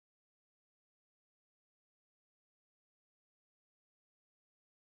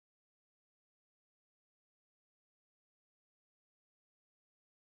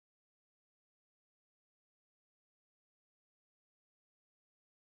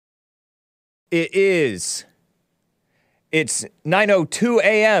It is. It's 9:02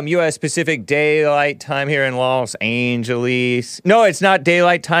 a.m. U.S. Pacific Daylight Time here in Los Angeles. No, it's not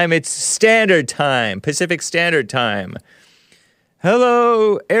daylight time. It's standard time, Pacific Standard Time.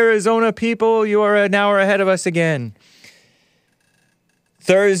 Hello, Arizona people. You are an hour ahead of us again.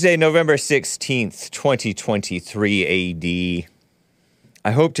 Thursday, November 16th, 2023 A.D.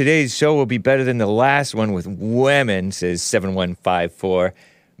 I hope today's show will be better than the last one with women, says 7154.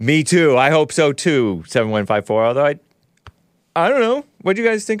 Me too. I hope so too, 7154. Although I don't know. What did you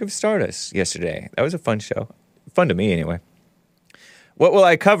guys think of Stardust yesterday? That was a fun show. Fun to me, anyway. What will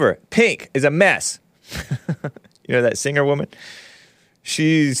I cover? Pink is a mess. You know that singer woman?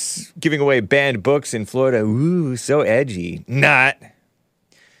 She's giving away banned books in Florida. Ooh, so edgy. Not.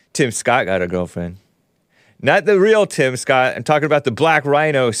 Tim Scott got a girlfriend. Not the real Tim Scott. I'm talking about the Black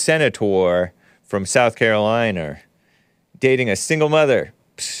Rhino senator from South Carolina. Dating a single mother.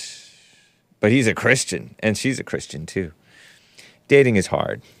 Psst. But he's a Christian, and she's a Christian, too. Dating is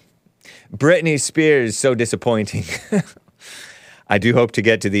hard. Britney Spears, so disappointing. I do hope to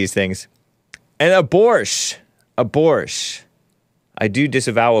get to these things. And abortion. I do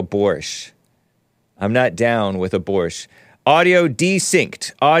disavow abortion. I'm not down with abortion. Audio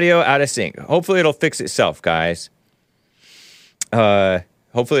desynced. Audio out of sync. Hopefully it'll fix itself, guys.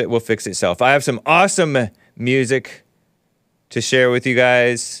 Hopefully it will fix itself. I have some awesome music to share with you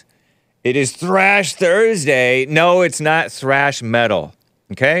guys. It is Thrash Thursday. No, it's not thrash metal.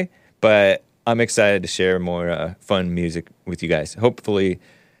 Okay? But I'm excited to share more fun music with you guys. Hopefully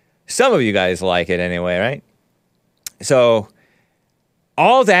some of you guys like it anyway, right? So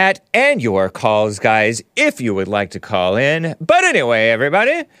all that and your calls, guys, if you would like to call in. But anyway,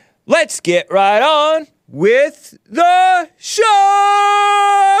 everybody, let's get right on with the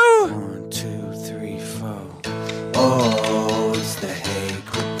show! 1, 2, 3, 4. Oh, it's the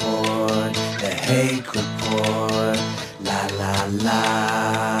Hake Report. The Hake Report. La, la,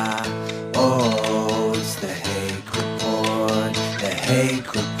 la. Oh, it's the Hake Report. The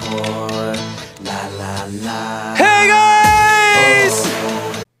Hake Report. La, la, la. Hey, guys!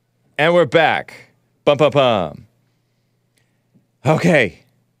 And we're back. Bum, bum, bum. Okay.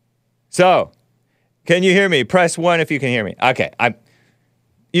 So, can you hear me? Press 1 if you can hear me. Okay.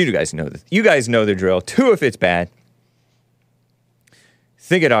 You guys know this. You guys know the drill. 2 if it's bad.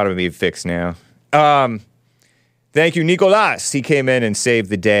 Think it ought to be fixed now. Thank you, Nicolas. He came in and saved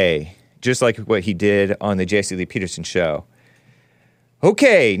the day. Just like what he did on the J.C. Lee Peterson show.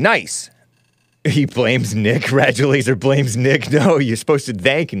 Okay, nice. He blames Nick. Radulaser blames Nick. No, you're supposed to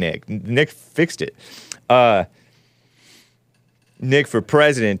thank Nick. Nick fixed it. Nick for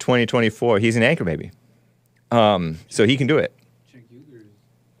president 2024. He's an anchor, maybe. So he can do it.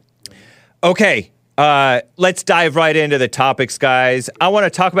 Okay, let's dive right into the topics, guys. I want to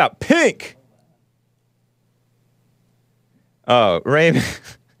talk about Pink. Oh, Raymond.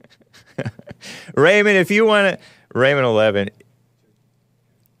 Raymond, if you want to... Raymond 11...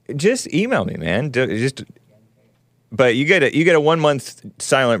 Just email me, man. But you get a 1 month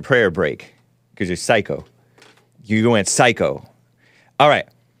silent prayer break because you're psycho. You went psycho. All right,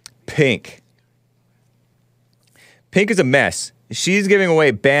 Pink. Pink is a mess. She's giving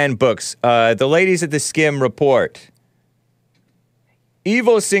away banned books. The ladies at the Skim report.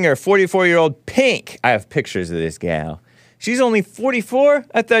 Evil singer, 44-year-old Pink. I have pictures of this gal. She's only 44?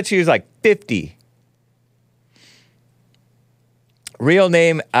 I thought she was like 50. Real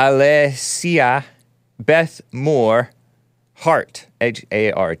name, Alessia Beth Moore Hart,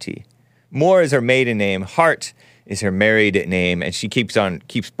 H-A-R-T. Moore is her maiden name. Hart is her married name, and she keeps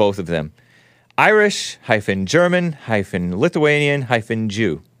both of them.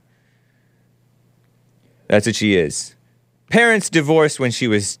 Irish-German-Lithuanian-Jew. That's what she is. Parents divorced when she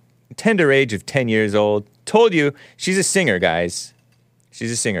was tender age of 10 years old. Told you, she's a singer, guys.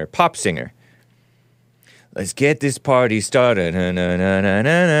 She's a singer, pop singer. Let's get this party started. Na, na, na, na,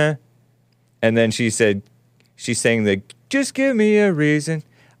 na, na. And then she sang the, just give me a reason.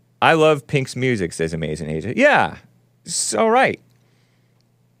 I love Pink's music, says Amazing Agent. Yeah, it's all right.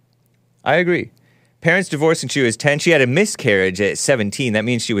 I agree. Parents divorced when she was 10. She had a miscarriage at 17. That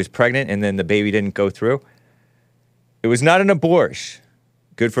means she was pregnant and then the baby didn't go through. It was not an abortion.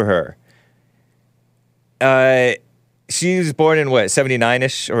 Good for her. She was born in,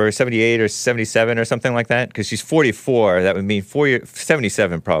 79-ish or 78 or 77 or something like that? Because she's 44. That would mean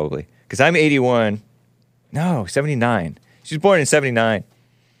 77 probably. Because I'm 81. No, 79. She was born in 79.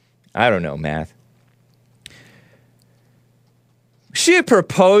 I don't know math. She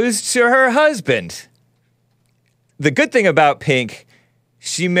proposed to her husband. The good thing about Pink,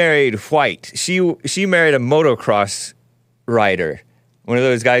 she married white. She married a motocross rider. One of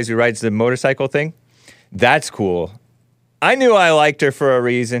those guys who rides the motorcycle thing. That's cool. I knew I liked her for a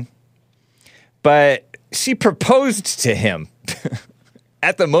reason. But she proposed to him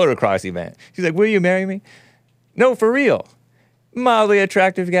at the motocross event. She's like, will you marry me? No, for real. Mildly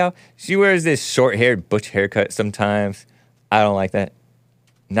attractive gal. She wears this short-haired butch haircut sometimes. I don't like that.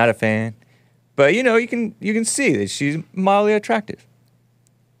 Not a fan. But, you can see that she's mildly attractive.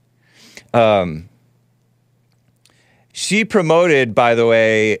 She promoted, by the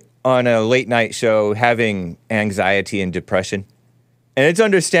way, on a late-night show, having anxiety and depression. And it's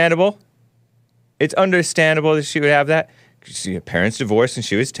understandable. It's understandable that she would have that. Her parents divorced when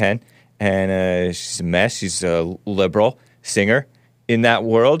she was 10. And she's a mess. She's a liberal singer in that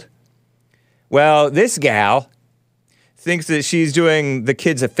world. Well, this gal thinks that she's doing the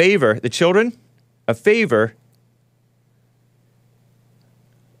kids a favor, the children, a favor.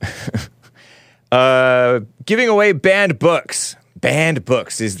 Giving away banned books. Banned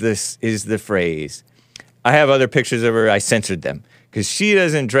books is the phrase. I have other pictures of her. I censored them because she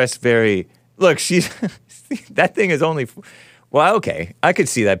doesn't dress very. Look, she's that thing is only. Well, okay, I could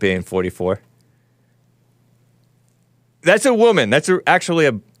see that being 44. That's a woman. That's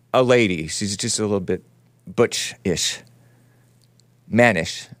actually a lady. She's just a little bit butch-ish,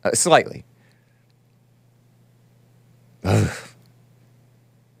 mannish, slightly. Ugh.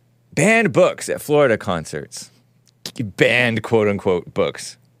 Banned books at Florida concerts. Banned, quote-unquote,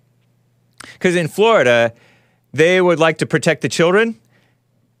 books. Because in Florida, they would like to protect the children,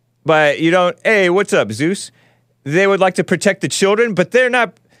 but you don't, hey, what's up, Zeus? They would like to protect the children, but they're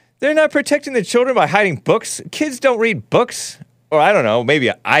not protecting the children by hiding books. Kids don't read books. Or I don't know,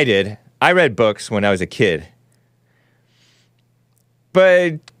 maybe I did. I read books when I was a kid.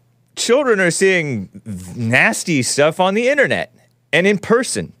 But children are seeing nasty stuff on the internet and in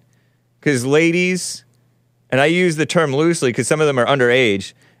person. Because ladies, and I use the term loosely because some of them are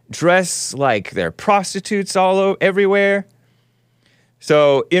underage, dress like they're prostitutes everywhere.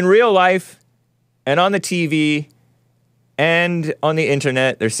 So in real life and on the TV and on the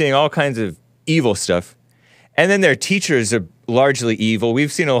internet, they're seeing all kinds of evil stuff. And then their teachers are largely evil.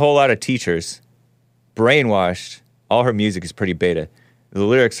 We've seen a whole lot of teachers brainwashed. All her music is pretty beta. The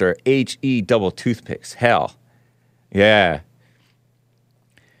lyrics are H-E double toothpicks. Hell. Yeah.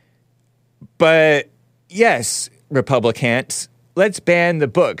 But yes, Republicans, let's ban the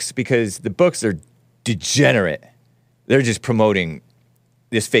books because the books are degenerate. They're just promoting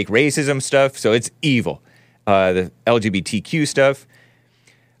this fake racism stuff, so it's evil. The LGBTQ stuff.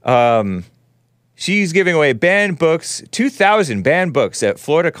 She's giving away banned books, 2,000 banned books at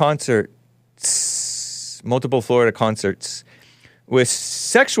Florida concerts, multiple Florida concerts, with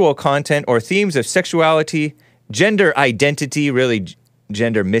sexual content or themes of sexuality, gender identity, really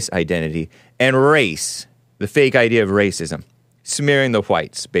gender misidentity, and race, the fake idea of racism. Smearing the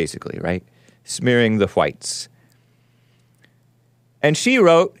whites, basically, right? Smearing the whites. And she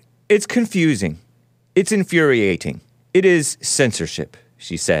wrote, it's confusing. It's infuriating. It is censorship,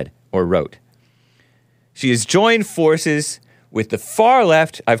 she said, or wrote. She has joined forces with the far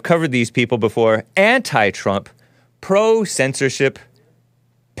left, I've covered these people before, anti-Trump, pro-censorship,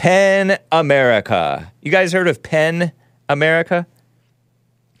 PEN America. You guys heard of PEN America?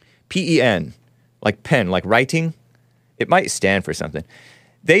 P-E-N, like pen, like writing. It might stand for something.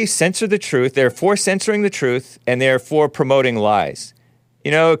 They censor the truth. They're for censoring the truth, and they're for promoting lies.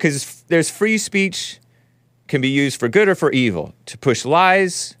 You know, because there's free speech can be used for good or for evil, to push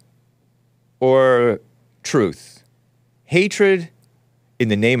lies or truth. Hatred in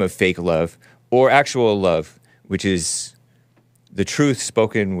the name of fake love, or actual love, which is the truth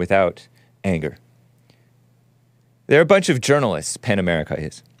spoken without anger. They're a bunch of journalists, PEN America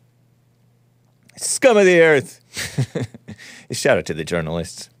is. Scum of the earth. Shout out to the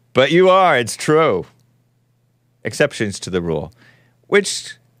journalists. But you are, it's true. Exceptions to the rule,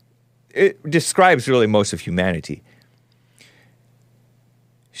 which it describes really most of humanity.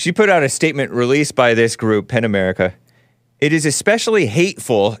 She put out a statement released by this group, PEN America. It is especially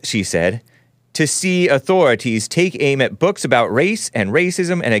hateful, she said, to see authorities take aim at books about race and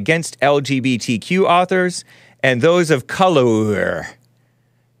racism and against LGBTQ authors and those of color.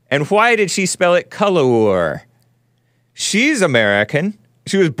 And why did she spell it color? She's American.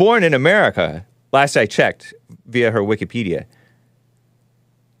 She was born in America, last I checked, via her Wikipedia.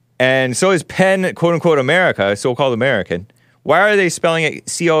 And so is PEN, quote-unquote, America, so-called American. Why are they spelling it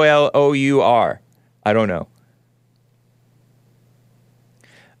C-O-L-O-U-R? I don't know.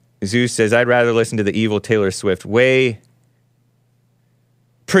 Zeus says, I'd rather listen to the evil Taylor Swift way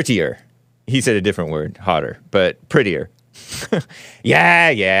prettier. He said a different word, hotter, but prettier.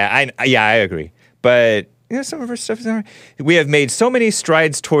 Yeah, I agree. But some of her stuff is all right. We have made so many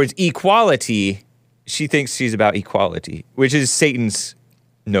strides towards equality. She thinks she's about equality, which is Satan's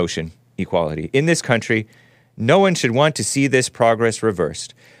notion, equality. In this country, no one should want to see this progress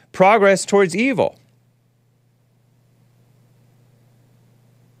reversed. Progress towards evil.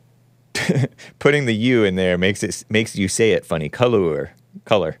 Putting the U in there makes you say it funny. Color.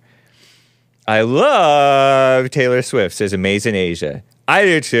 I love Taylor Swift, says Amazing Asia. I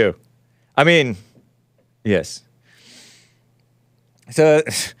do too. I mean, yes. So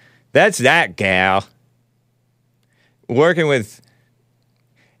that's that gal. Working with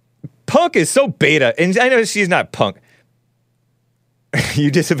punk is so beta, and I know she's not punk.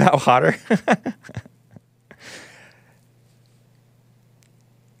 You disavow hotter?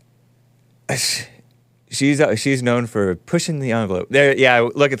 She's known for pushing the envelope. There, yeah.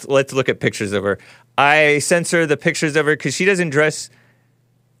 Let's look at pictures of her. I censor the pictures of her because she doesn't dress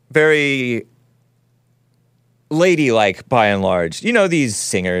very ladylike by and large. You know these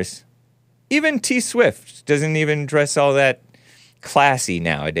singers. Even T Swift doesn't even dress all that classy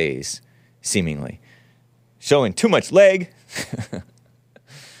nowadays, seemingly. Showing too much leg.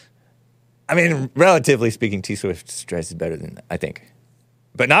 I mean, relatively speaking, T Swift's dress is better than I think.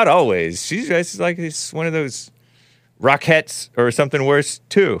 But not always. She dresses like it's one of those Rockettes or something worse,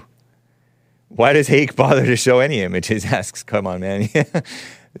 too. Why does Hake bother to show any images? Asks, come on, man.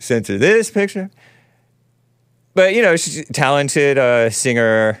 Censor this picture. But, she's a talented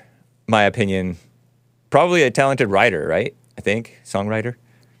singer, my opinion. Probably a talented writer, right? I think. Songwriter.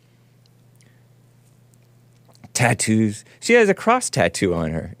 Tattoos. She has a cross tattoo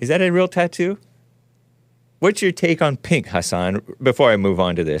on her. Is that a real tattoo? What's your take on Pink, Hassan, before I move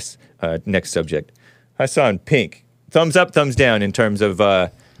on to this next subject? Hassan, Pink. Thumbs up, thumbs down in terms of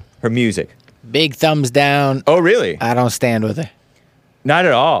her music. Big thumbs down. Oh, really? I don't stand with her. Not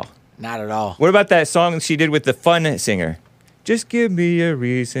at all. Not at all. What about that song she did with the Fun singer? Just give me a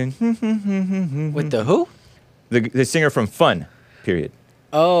reason. With the who? The singer from Fun, period.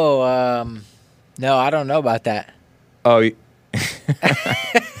 Oh, no, I don't know about that. Oh,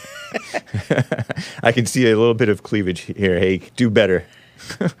 I can see a little bit of cleavage here. Hey, do better.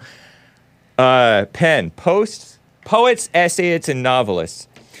 Pen, poets, essayists, and novelists.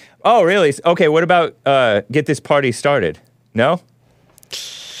 Oh, really? Okay, what about Get This Party Started? No?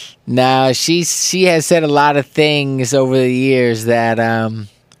 No, she has said a lot of things over the years that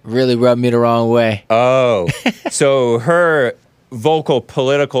really rubbed me the wrong way. Oh, so her vocal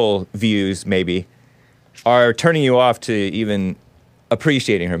political views maybe are turning you off to even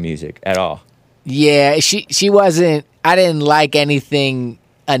appreciating her music at all. Yeah, she wasn't. I didn't like anything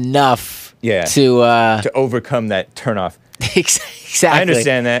enough. Yeah. To overcome that turnoff. Exactly. I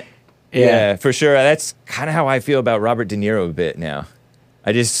understand that. Yeah. Yeah, for sure. That's kind of how I feel about Robert De Niro a bit now.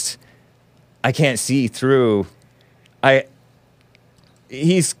 I can't see through.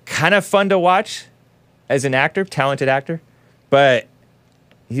 He's kind of fun to watch as an actor, talented actor, but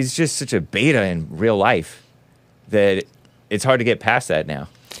he's just such a beta in real life that it's hard to get past that now.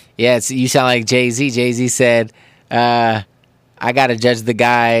 Yeah, you sound like Jay-Z. Jay-Z said, I got to judge the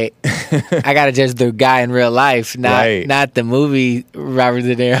guy. I got to judge the guy in real life, not the movie Robert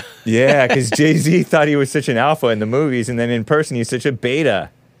De Niro. Yeah, because Jay-Z thought he was such an alpha in the movies, and then in person he's such a beta.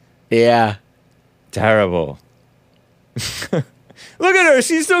 Yeah. Terrible. Look at her.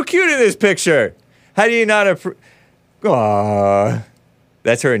 She's so cute in this picture. How do you not Aww.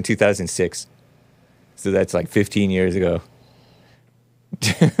 That's her in 2006. So that's like 15 years ago.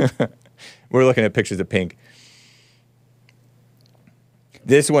 We're looking at pictures of Pink.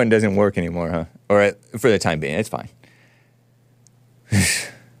 This one doesn't work anymore, huh? Or for the time being, it's fine.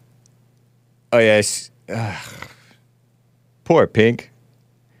 Oh, yes. Poor Pink.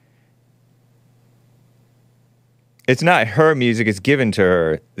 It's not her music, it's given to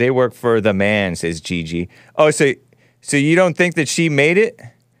her. They work for the man, says Gigi. Oh, so you don't think that she made it?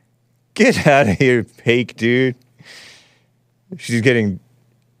 Get out of here, Pink, dude. She's getting...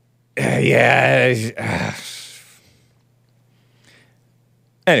 yeah.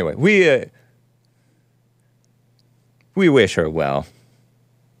 Anyway, we wish her well.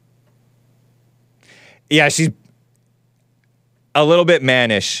 Yeah, she's a little bit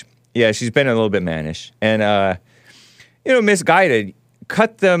mannish. Yeah, she's been a little bit mannish. And, misguided.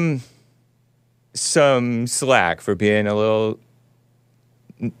 Cut them some slack for being a little...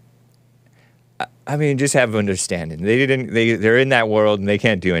 I mean, just have understanding. They're in that world and they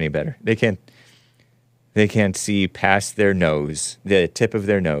can't do any better. They can't see past their nose, the tip of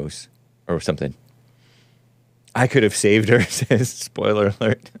their nose or something. I could have saved her, says spoiler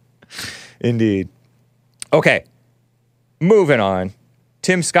alert. Indeed. Okay. Moving on.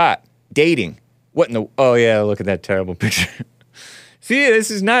 Tim Scott, dating. What in the... Oh, yeah, look at that terrible picture. See, this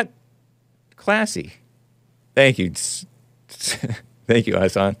is not classy. Thank you. Thank you,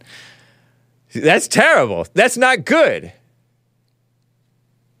 Hassan. That's terrible. That's not good.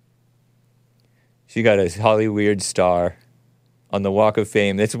 She got a Hollywood star on the Walk of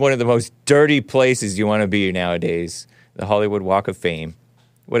Fame. That's one of the most dirty places you want to be nowadays. The Hollywood Walk of Fame.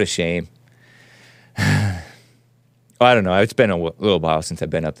 What a shame. I don't know. It's been a little while since I've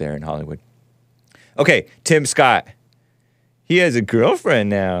been up there in Hollywood. Okay, Tim Scott. He has a girlfriend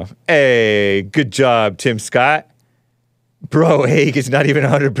now. Hey, good job, Tim Scott. Bro, Haig is not even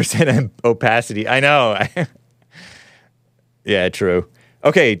 100% opacity. I know. Yeah, true.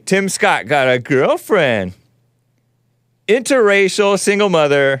 Okay, Tim Scott got a girlfriend. Interracial, single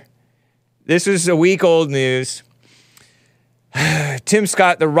mother. This was a week-old news. Tim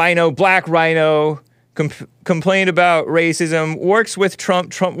Scott, the rhino, black rhino, complained about racism, works with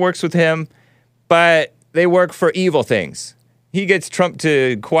Trump, Trump works with him, but they work for evil things. He gets Trump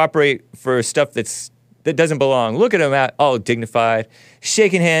to cooperate for stuff that doesn't belong. Look at him all dignified,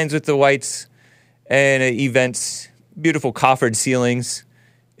 shaking hands with the whites and events, beautiful coffered ceilings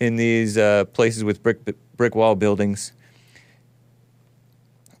in these places with brick wall buildings.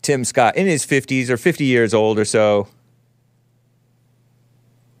 Tim Scott, in his 50s or 50 years old or so.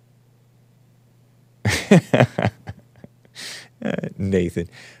 Nathan.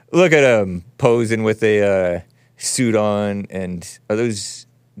 Look at him posing with a suit on, and are those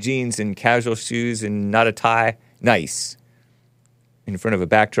jeans and casual shoes and not a tie? Nice. In front of a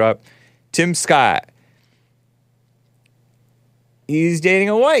backdrop. Tim Scott. He's dating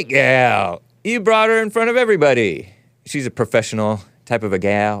a white gal. You brought her in front of everybody. She's a professional type of a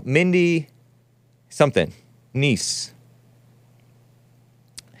gal. Mindy something. Niece.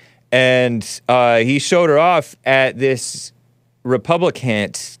 And he showed her off at this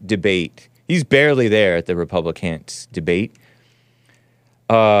Republican debate. He's barely there at the Republican debate.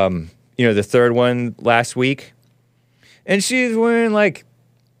 The third one last week. And she's wearing like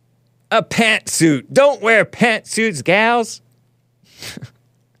a pantsuit. Don't wear pantsuits, gals.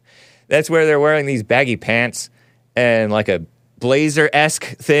 That's where they're wearing these baggy pants and like a blazer-esque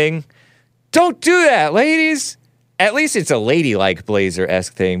thing. Don't do that, ladies. At least it's a ladylike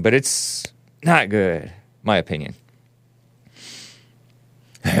blazer-esque thing, but it's not good, my opinion.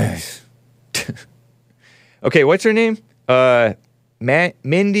 Okay, what's her name?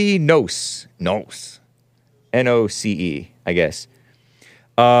 Mindy Noce. N-O-C-E, I guess.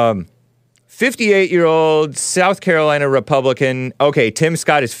 58-year-old South Carolina Republican. Okay, Tim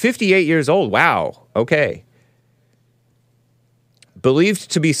Scott is 58 years old. Wow. Okay. Believed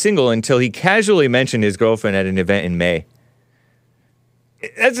to be single until he casually mentioned his girlfriend at an event in May.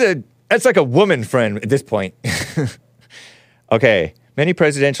 That's like a woman friend at this point. Okay. Many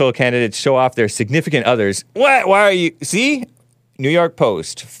presidential candidates show off their significant others. What? Why are you... See? New York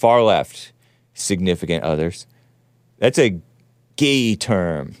Post, far left, significant others. That's a gay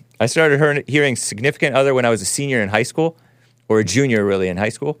term. I started hearing significant other when I was a senior in high school, or a junior really in high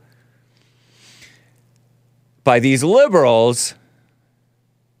school, by these liberals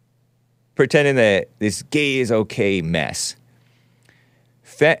pretending that this gay is okay mess.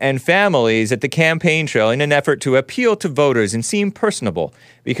 And families at the campaign trail in an effort to appeal to voters and seem personable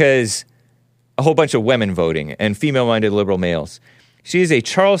because a whole bunch of women voting and female-minded liberal males. She is a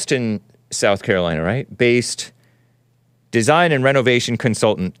Charleston, South Carolina, right? Based design and renovation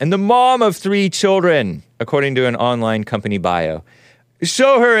consultant and the mom of 3 children, according to an online company bio.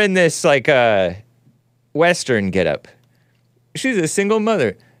 Show her in this like Western getup. She's a single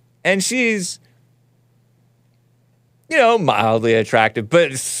mother and she's, mildly attractive,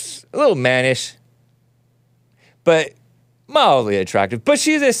 but a little mannish, but mildly attractive. But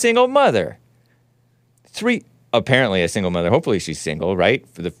she's a single mother. Apparently a single mother. Hopefully she's single, right?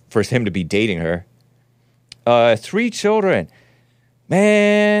 For him to be dating her. 3 children.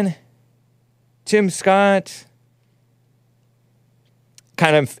 Man, Tim Scott.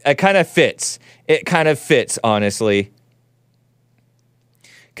 It kind of fits. It kind of fits, honestly.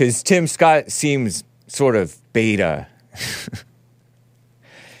 Because Tim Scott seems sort of beta.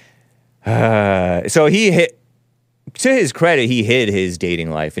 So to his credit, he hid his dating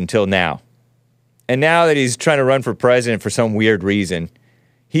life until now. And now that he's trying to run for president for some weird reason,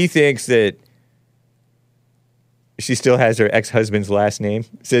 he thinks that she still has her ex-husband's last name.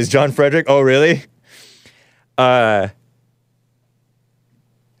 Says John Frederick. Oh, really? The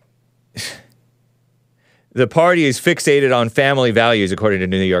party is fixated on family values, according to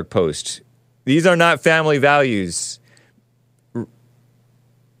New York Post. These are not family values.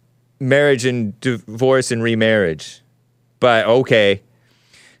 Marriage and divorce and remarriage. But okay.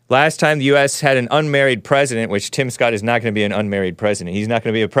 Last time the U.S. had an unmarried president, which Tim Scott is not going to be an unmarried president. He's not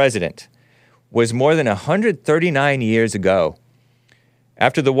going to be a president, was more than 139 years ago.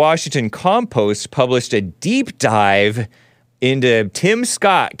 After the Washington Compost published a deep dive into Tim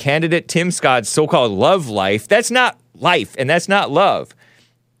Scott, candidate Tim Scott's so-called love life. That's not life, and that's not love.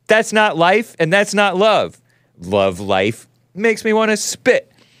 That's not life, and that's not love. Love life makes me want to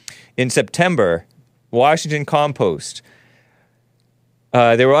spit. In September, Washington Compost,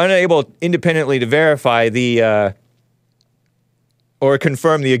 they were unable independently to verify or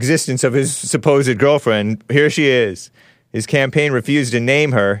confirm the existence of his supposed girlfriend. Here she is. His campaign refused to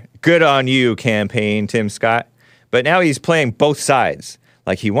name her. Good on you, campaign, Tim Scott. But now he's playing both sides.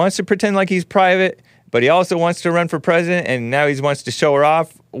 Like, he wants to pretend like he's private, but he also wants to run for president, and now he wants to show her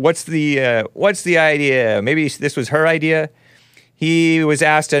off. What's the idea? Maybe this was her idea. He was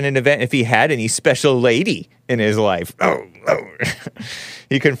asked at an event if he had any special lady in his life. Oh.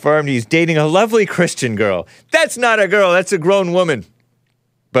 He confirmed he's dating a lovely Christian girl. That's not a girl, that's a grown woman.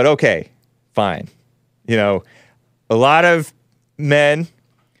 But okay, fine. You know, a lot of men,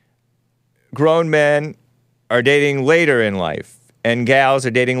 grown men, are dating later in life, and gals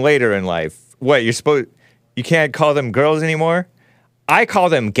are dating later in life. What, you can't call them girls anymore? I call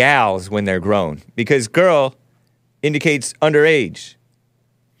them gals when they're grown, because girl indicates underage.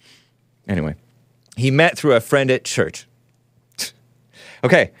 Anyway, he met through a friend at church.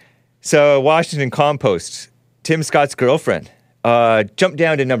 Okay, so Washington Compost, Tim Scott's girlfriend. Jump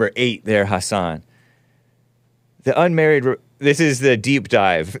down to number 8 there, Hassan. The unmarried, this is the deep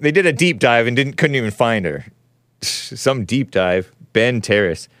dive. They did a deep dive and couldn't even find her. Some deep dive. Ben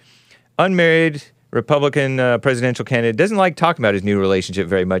Terrace. Unmarried Republican presidential candidate. Doesn't like talking about his new relationship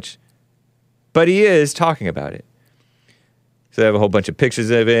very much. But he is talking about it. So they have a whole bunch of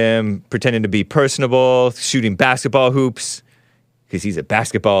pictures of him pretending to be personable, shooting basketball hoops, because he's a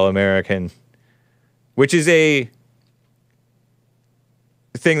basketball American, which is a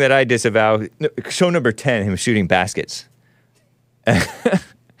thing that I disavow. Show number 10, him shooting baskets.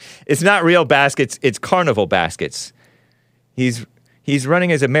 It's not real baskets, it's carnival baskets. He's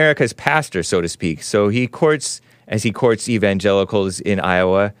running as America's pastor, so to speak. So he courts evangelicals in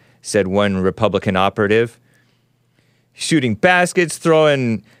Iowa, said one Republican operative. Shooting baskets,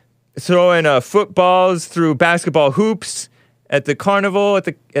 throwing footballs through basketball hoops at the carnival, at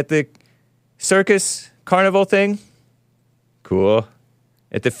the circus carnival thing. Cool.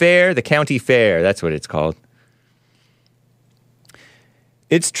 At the fair, the county fair, that's what it's called.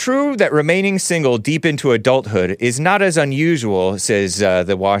 It's true that remaining single deep into adulthood is not as unusual, says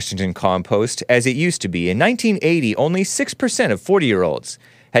the Washington Compost, as it used to be. In 1980, only 6% of 40-year-olds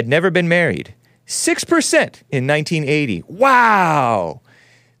had never been married. 6% in 1980. Wow!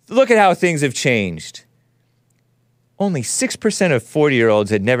 Look at how things have changed. Only 6% of 40-year-olds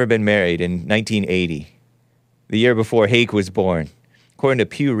had never been married in 1980, the year before Hake was born, according to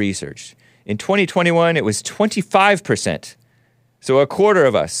Pew Research. In 2021, it was 25%. So a quarter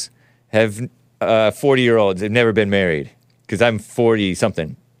of us have 40-year-olds have never been married, because I'm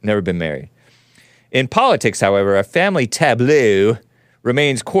 40-something, never been married. In politics, however, a family tableau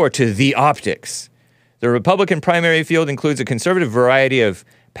remains core to the optics. The Republican primary field includes a conservative variety of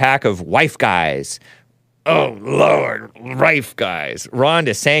pack of wife guys. Oh, Lord, wife guys. Ron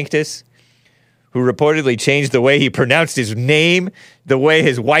DeSantis, who reportedly changed the way he pronounced his name, the way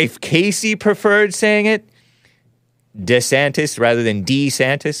his wife Casey preferred saying it. DeSantis rather than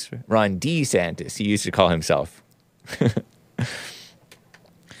DeSantis. Ron DeSantis, he used to call himself.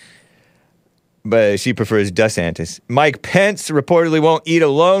 But she prefers DeSantis. Mike Pence reportedly won't eat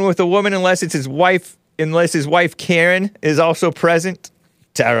alone with a woman unless his wife Karen is also present.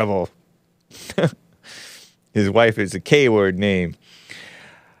 Terrible. His wife is a K-word name.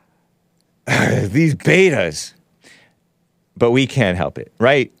 These betas. But we can't help it,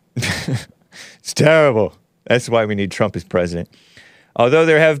 right? It's terrible. That's why we need Trump as president. Although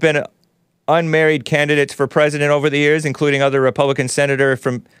there have been unmarried candidates for president over the years, including other Republican senator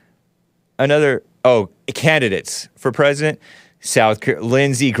from candidates for president.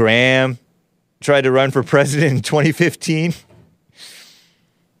 Lindsey Graham tried to run for president in 2015.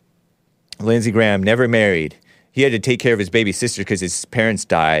 Lindsey Graham never married. He had to take care of his baby sister because his parents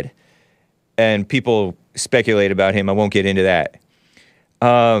died. And people speculate about him. I won't get into that.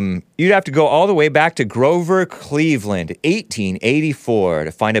 You'd have to go all the way back to Grover Cleveland, 1884,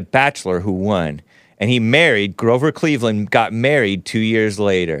 to find a bachelor who won. And he married, Grover Cleveland got married 2 years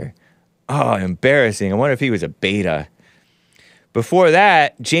later. Oh, embarrassing. I wonder if he was a beta. Before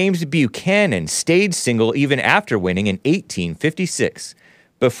that, James Buchanan stayed single even after winning in 1856.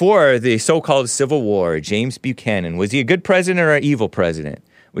 Before the so-called Civil War, James Buchanan, was he a good president or an evil president?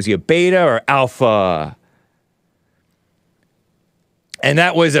 Was he a beta or alpha? And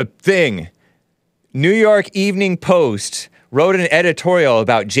that was a thing. New York Evening Post wrote an editorial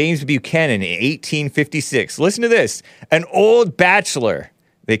about James Buchanan in 1856. Listen to this. An old bachelor,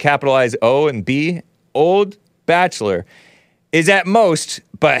 they capitalize O and B, old bachelor, is at most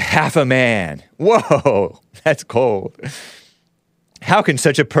but half a man. Whoa, that's cold. How can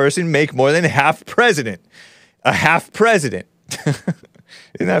such a person make more than half president? A half president.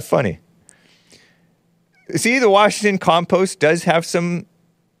 Isn't that funny? See, the Washington Compost does have some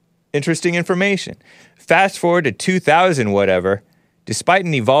interesting information. Fast forward to 2000 whatever, despite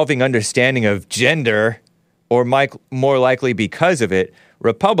an evolving understanding of gender, or more likely because of it,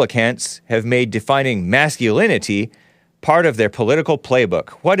 Republicans have made defining masculinity part of their political playbook.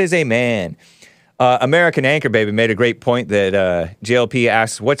 What is a man? American Anchor Baby made a great point that JLP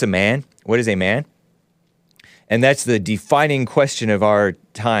asks, what's a man? What is a man? And that's the defining question of our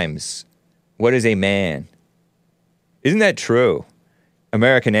times. What is a man? Isn't that true?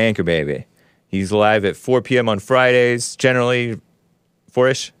 American Anchor Baby. He's live at 4 p.m. on Fridays, generally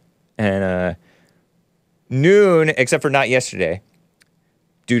 4-ish. And noon, except for not yesterday,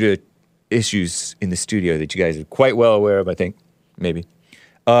 due to issues in the studio that you guys are quite well aware of, I think. Maybe.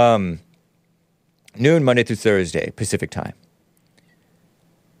 Noon, Monday through Thursday, Pacific time.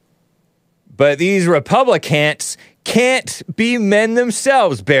 But these Republicans can't be men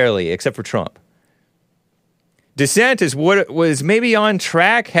themselves, barely, except for Trump. DeSantis was maybe on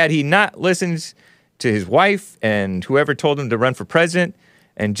track had he not listened to his wife and whoever told him to run for president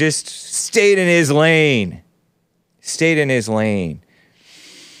and just stayed in his lane. Stayed in his lane.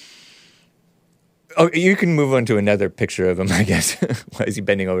 Oh, you can move on to another picture of him, I guess. Why is he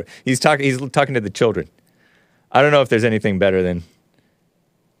bending over? He's talking to the children. I don't know if there's anything better than...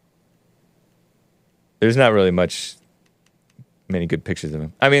 There's not really many good pictures of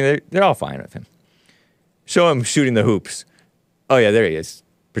him. I mean, they're all fine with him. Show him shooting the hoops. Oh, yeah, there he is,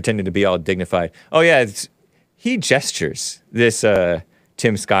 pretending to be all dignified. Oh, yeah, he gestures, this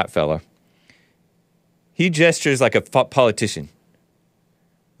Tim Scott fellow. He gestures like a politician.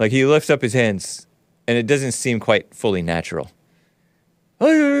 Like he lifts up his hands, and it doesn't seem quite fully natural.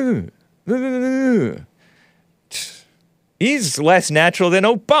 He's less natural than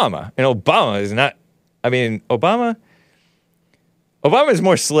Obama, and Obama is not... I mean, Obama is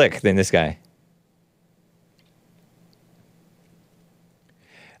more slick than this guy.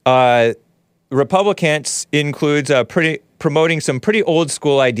 Republicans includes promoting some pretty old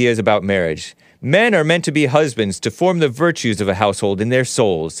school ideas about marriage. Men are meant to be husbands to form the virtues of a household in their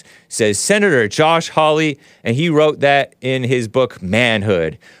souls, says Senator Josh Hawley, and he wrote that in his book,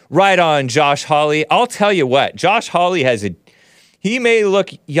 Manhood. Right on, Josh Hawley. I'll tell you what, Josh Hawley he may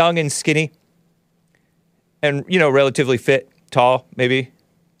look young and skinny, and, relatively fit, tall, maybe,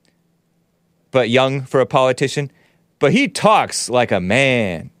 but young for a politician. But he talks like a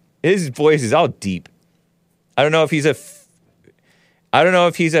man. His voice is all deep. I don't know if he's a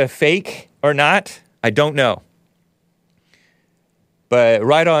fake or not. I don't know. But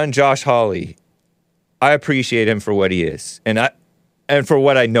right on, Josh Hawley. I appreciate him for what he is, and for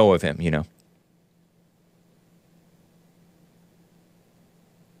what I know of him.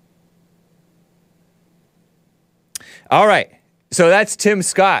 All right, so that's Tim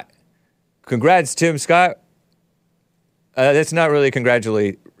Scott. Congrats, Tim Scott. That's not really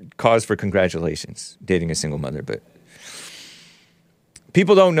cause for congratulations, dating a single mother, but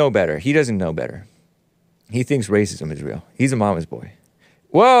people don't know better. He doesn't know better. He thinks racism is real. He's a mama's boy.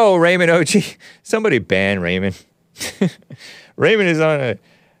 Whoa, Raymond OG. Somebody ban Raymond. Raymond 11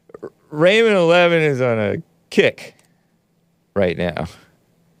 is on a kick right now.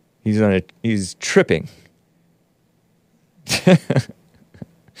 He's tripping.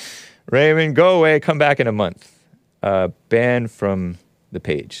 Raymond, go away. Come back in a month. Ban from the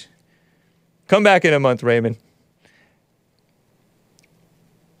page. Come back in a month, Raymond.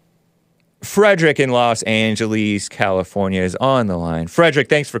 Frederick in Los Angeles, California is on the line. Frederick,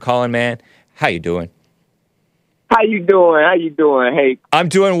 thanks for calling, man. How you doing? How you doing? Hey. I'm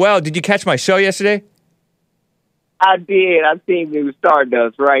doing well. Did you catch my show yesterday? I did. I seen you with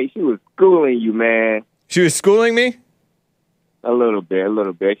Stardust, right? She was schooling you, man. She was schooling me? A little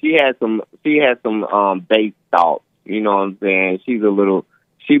bit. She had some base thoughts. You know what I'm saying? She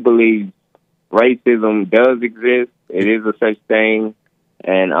believes racism does exist. It is a such thing.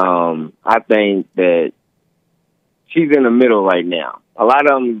 And I think that she's in the middle right now. A lot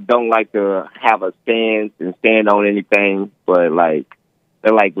of them don't like to have a stance and stand on anything, but they're like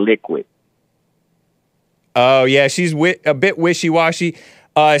liquid. Oh, yeah, she's a bit wishy-washy.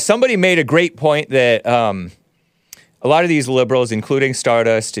 Somebody made a great point that a lot of these liberals, including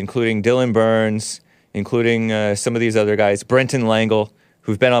Stardust, including Dylan Burns, including some of these other guys, Brenton Langle,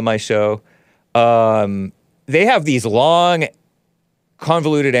 who've been on my show, they have these long,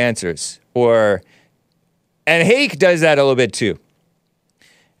 convoluted answers. And Hake does that a little bit too.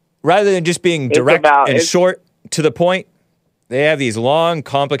 Rather than just being direct and short to the point, they have these long,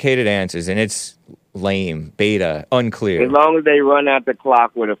 complicated answers, and it's lame, beta, unclear. As long as they run out the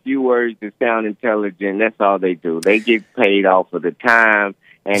clock with a few words that sound intelligent, that's all they do. They get paid off of the time,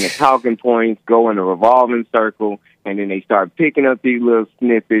 and the talking points go in a revolving circle, and then they start picking up these little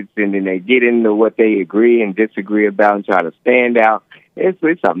snippets, and then they get into what they agree and disagree about and try to stand out. It's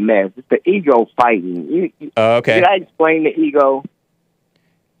a mess. It's the ego fighting. Okay. Did I explain the ego?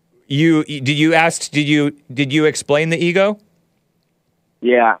 Did you explain the ego?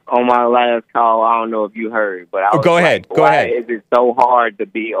 Yeah, on my last call, I don't know if you heard, but I was go ahead. Why is it so hard to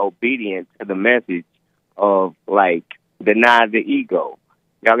be obedient to the message of, like, deny the ego?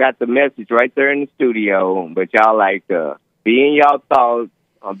 Y'all got the message right there in the studio, but y'all like to be in y'all thoughts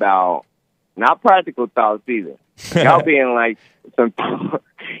about, not practical thoughts either. Y'all being like some thoughts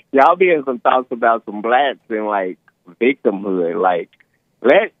about some blacks and like victimhood. Like,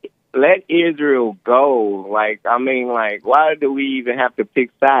 let Israel go. Like, I mean, like, why do we even have to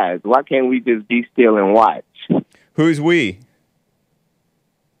pick sides? Why can't we just be still and watch? Who's we?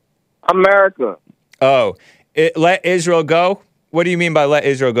 America. Oh, let Israel go? What do you mean by let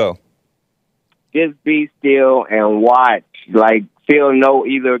Israel go? Just be still and watch. Like, feel no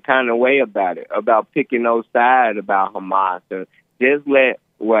either kind of way about it, about picking no side about Hamas. Or just let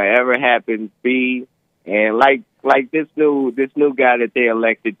whatever happens be. And like this new guy that they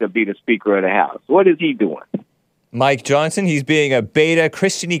elected to be the Speaker of the House. What is he doing? Mike Johnson. He's being a beta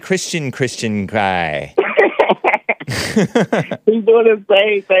Christian guy. He's doing the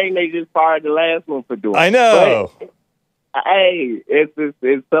same thing they just fired the last one for doing. I know. But, hey, it's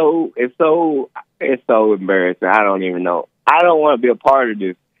so embarrassing. I don't even know. I don't want to be a part of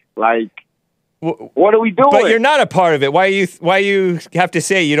this. Like, what are we doing? But you're not a part of it. Why you have to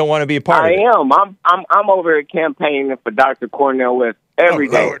say you don't want to be a part of it? I am. I'm over here campaigning for Dr. Cornel West every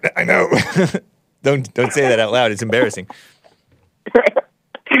day. Lord, I know. Don't say that out loud. It's embarrassing.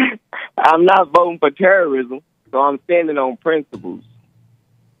 I'm not voting for terrorism, so I'm standing on principles.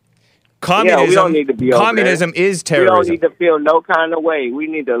 Communism, we don't need to be communism is terrorism. We don't need to feel no kind of way. We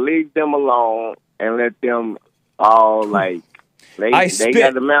need to leave them alone and let them all, like, they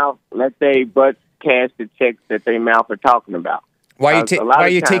got the mouth, let they but cash the checks that they mouth are talking about. Why are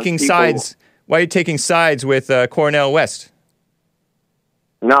you taking sides? Why are you taking sides with Cornel West?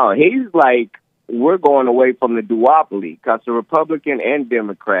 No, he's like, we're going away from the duopoly because the Republican and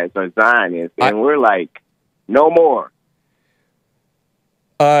Democrats are Zionists, and we're like, no more.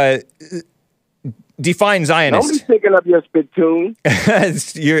 Define Zionist. Nobody's picking up your spittoon.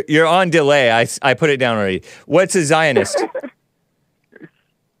 You're on delay. I put it down already. What's a Zionist?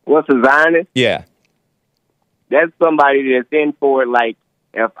 What's a Zionist? Yeah. That's somebody that's in for it, like,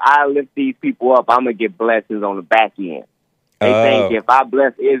 if I lift these people up, I'm going to get blessings on the back end. They think if I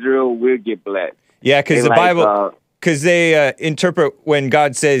bless Israel, we'll get blessed. Yeah, because the Bible, because they interpret when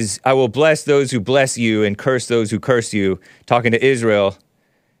God says, I will bless those who bless you and curse those who curse you, talking to Israel.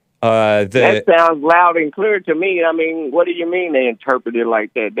 That sounds loud and clear to me. I mean, what do you mean they interpret it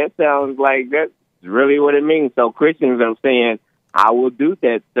like that? That sounds like that's really what it means. So Christians are saying, I will do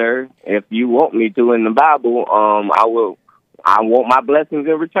that, sir. If you want me to in the Bible, I will. I want my blessings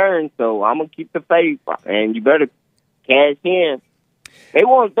in return, so I'm gonna keep the faith, and you better cash in. They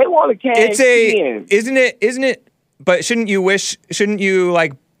want to cash in. Isn't it? But shouldn't you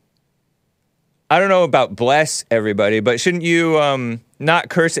like? I don't know about bless everybody, but shouldn't you not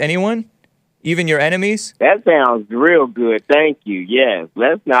curse anyone, even your enemies? That sounds real good. Thank you. Yes,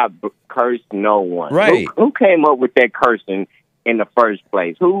 let's not curse no one. Right? Who came up with that cursing in the first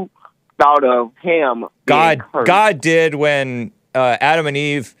place? Who thought of him? God did when Adam and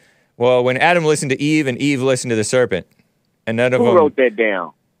Eve. Well, when Adam listened to Eve and Eve listened to the serpent, and none of them. Who wrote that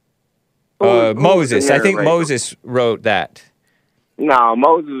down? Moses. I think Moses wrote that. No,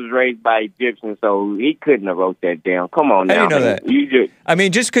 Moses was raised by Egyptians, so he couldn't have wrote that down. Come on now. I didn't know that.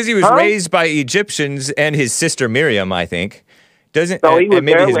 Just because he was raised by Egyptians and his sister Miriam, I think, doesn't. So he was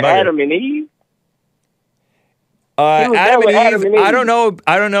maybe there his with mother. Adam and Eve. Adam and Eve. I don't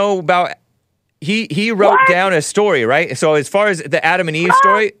know about. He wrote down a story, right? So as far as the Adam and Eve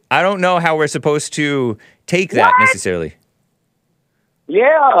story, I don't know how we're supposed to take that necessarily. Yeah,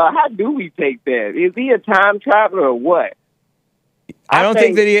 how do we take that? Is he a time traveler or what? I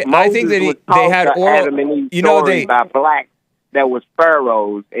think that they had oral. Adam and Eve by blacks that was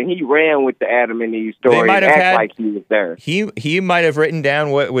pharaohs, and he ran with the Adam and Eve story and act like he was there. He might have written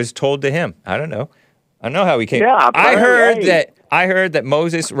down what was told to him. I don't know. I don't know how he came. Yeah, I heard that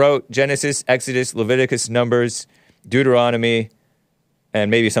Moses wrote Genesis, Exodus, Leviticus, Numbers, Deuteronomy,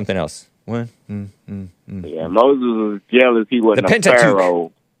 and maybe something else. What? Yeah, Moses was jealous he wasn't The a Pentateuch.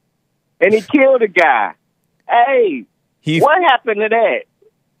 pharaoh. And he killed a guy. Hey, what happened to that?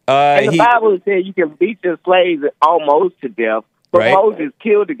 And the Bible said you can beat your slaves almost to death, but Right. Moses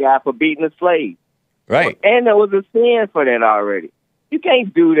killed a guy for beating a slave. Right. And there was a sin for that already. You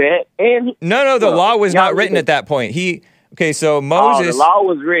can't do that. And No, the law was not written at that point. So Moses... the law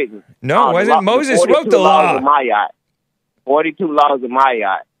was written. No, it wasn't. Moses wrote the law. 42 laws of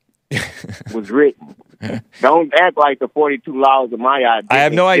Ma'at was written. Don't act like the 42 laws of Ma'at. I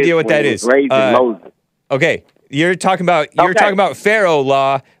have no idea what that is. Moses. Okay, you're talking about Pharaoh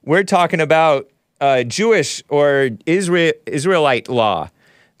law. We're talking about Jewish or Israelite law.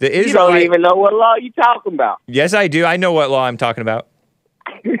 You don't even know what law you're talking about. Yes, I do. I know what law I'm talking about.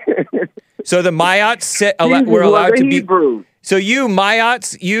 So the Ma'ats were allowed to be. Hebrews. So you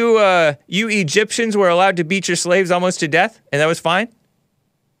Ma'ats, you Egyptians were allowed to beat your slaves almost to death, and that was fine?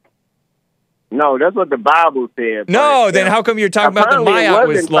 No, that's what the Bible said. No, then how come you're talking about the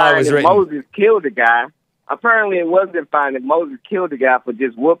Ma'at law was written? Moses killed a guy. Apparently, it wasn't fine that Moses killed a guy for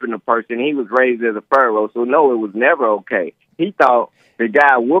just whooping a person. He was raised as a pharaoh, so no, it was never okay. He thought the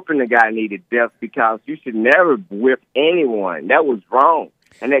guy whooping the guy needed death because you should never whip anyone. That was wrong.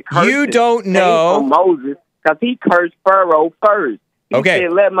 And that curse you don't know from Moses because he cursed Pharaoh first. He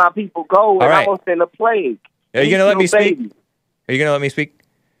said, "Let my people go, and I'm gonna send a plague." Are you gonna let me speak? Are you gonna let me speak?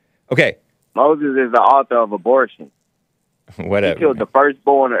 Okay. Moses is the author of abortion. Whatever. He killed the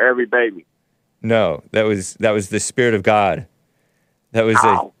firstborn of every baby. No, that was the Spirit of God. That was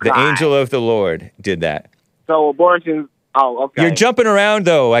the angel of the Lord did that. So abortion. Oh, okay. You're jumping around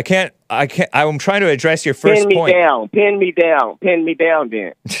though. I can't. I'm trying to address your first point. Pin me down.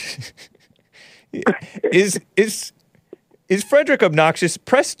 Then. Is Frederick obnoxious?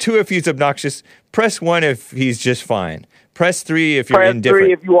 Press 2 if he's obnoxious. Press 1 if he's just fine. Press 3 if you're indifferent. Press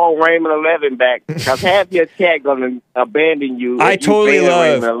 3 if you want Raymond 11 back, because half your chat gonna abandon you. I totally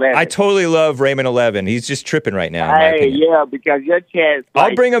love Raymond 11. He's just tripping right now. Hey, yeah, because your chat's.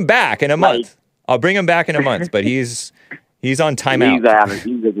 I'll bring him back in a month. But he's on timeout.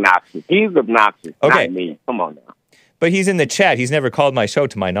 He's obnoxious. Okay. Not me. Come on now. But he's in the chat. He's never called my show,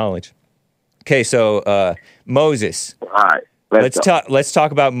 to my knowledge. Okay, so Moses. All right. Let's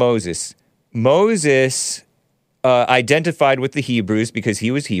talk about Moses. Moses identified with the Hebrews because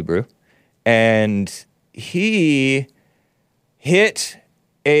he was Hebrew, and he hit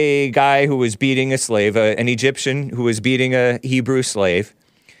a guy who was beating a slave, an Egyptian who was beating a Hebrew slave,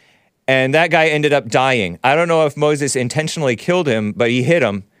 and that guy ended up dying. I don't know if Moses intentionally killed him, but he hit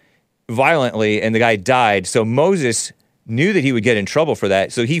him violently, and the guy died. So Moses knew that he would get in trouble for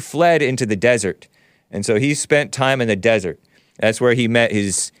that, so he fled into the desert. And so he spent time in the desert. That's where he met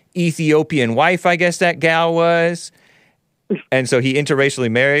his Ethiopian wife, I guess that gal was. And so he interracially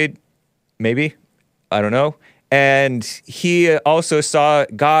married, maybe, I don't know. And he also saw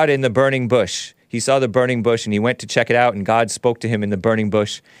God in the burning bush. He saw the burning bush, and he went to check it out, and God spoke to him in the burning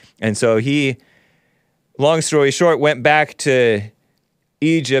bush. And so he, long story short, went back to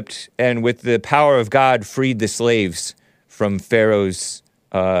Egypt, and with the power of God, freed the slaves from Pharaoh's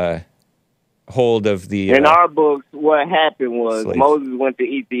hold of the... In our books, what happened was slaves. Moses went to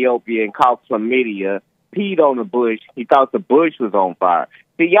Ethiopia and caught chlamydia, peed on the bush. He thought the bush was on fire.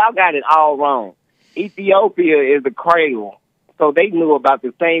 See, y'all got it all wrong. Ethiopia is a cradle, so they knew about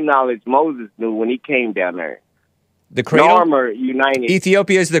the same knowledge Moses knew when he came down there. The cradle? Narmer united.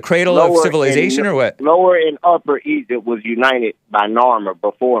 Ethiopia is the cradle of civilization, or what? Lower and Upper Egypt was united by Narmer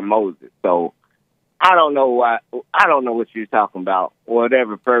before Moses. So I don't know why. I don't know what you're talking about.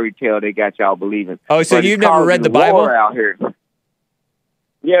 Whatever fairy tale they got y'all believing. Oh, so you've never read the Bible? War out here.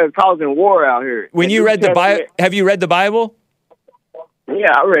 Yeah, it's causing war out here. When you read the Bible, have you read the Bible?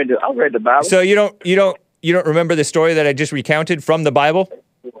 Yeah, I read the Bible. So you don't remember the story that I just recounted from the Bible?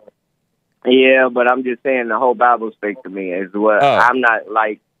 Yeah, but I'm just saying the whole Bible speaks to me as well. Oh. I'm not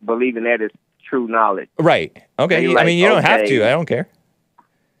like believing that is true knowledge. Right. Okay. Like, I mean, you don't have to. I don't care.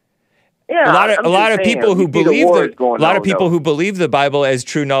 Yeah. A lot of people who believe who believe the Bible as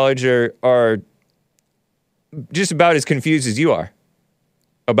true knowledge are just about as confused as you are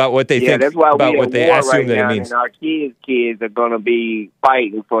about what they think that's why about what they assume that it means. And our kids are going to be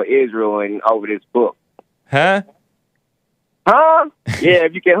fighting for Israel and over this book. Huh? Huh? Yeah,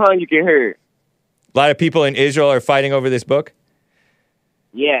 if you can hunt, you can hear. A lot of people in Israel are fighting over this book?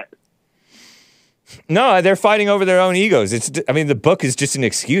 Yeah. No, they're fighting over their own egos. The book is just an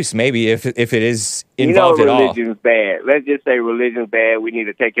excuse, maybe, if it is involved at all. Religion's bad. Let's just say religion's bad. We need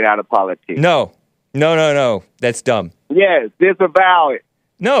to take it out of politics. No. That's dumb. Yes, disavow it.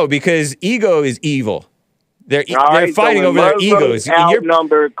 No, because ego is evil. They're right, fighting over their egos.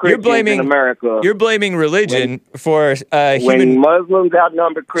 Outnumber Christians in America. You're blaming religion for human. When Muslims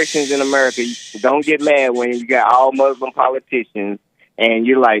outnumber Christians in America, don't get mad when you got all Muslim politicians and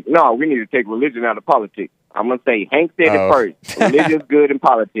you're like, no, we need to take religion out of politics. I'm going to say Hank said it first. Religion's good in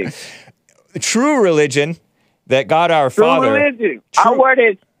politics. True religion that God our Father. True religion.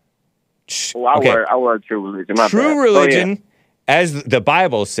 I wear true religion. True religion, as the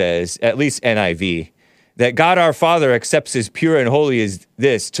Bible says, at least NIV, that God our Father accepts as pure and holy is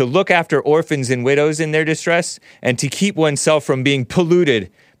this: to look after orphans and widows in their distress, and to keep oneself from being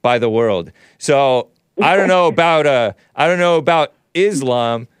polluted by the world. So I don't know about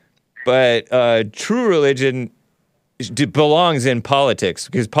Islam, but true religion belongs in politics,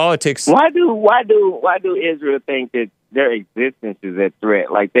 because politics. Why do Israel think that their existence is at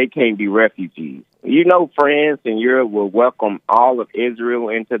threat? Like they can't be refugees. France and Europe will welcome all of Israel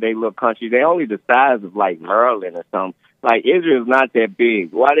into their little country. They're only the size of like Maryland or something. Like Israel's not that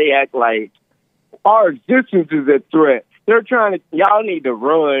big. Why they act like our existence is at threat? They're trying to. Y'all need to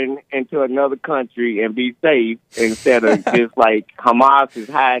run into another country and be safe instead of just like Hamas is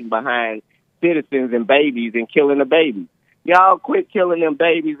hiding behind citizens and babies and killing the babies. Y'all quit killing them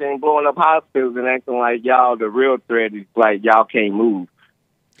babies and blowing up hospitals and acting like y'all the real threat is like y'all can't move.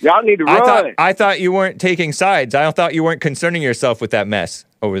 Y'all need to run. I thought you weren't taking sides. I thought you weren't concerning yourself with that mess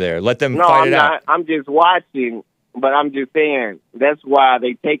over there. Let them fight it out. No, I'm not. I'm just watching, but I'm just saying that's why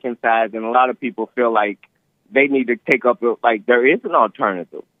they taking sides, and a lot of people feel like they need to take up, like there is an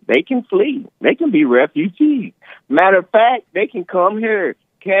alternative. They can flee. They can be refugees. Matter of fact, they can come here.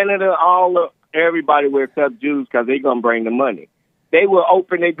 Canada, everybody will accept Jews because they're going to bring the money. They will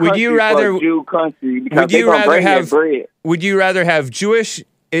open their country for a Jew country because they're going to bring their bread. Would you rather have Jewish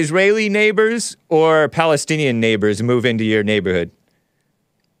Israeli neighbors or Palestinian neighbors move into your neighborhood?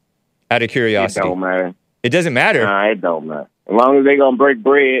 Out of curiosity. It don't matter. It doesn't matter. Nah, it don't matter. As long as they're going to break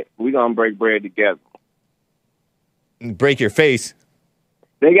bread, we're going to break bread together. Break your face.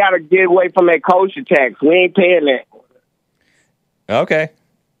 They got to get away from that kosher tax. We ain't paying that. Okay.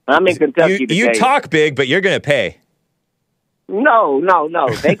 I'm in Kentucky today. You talk big, but you're going to pay. No.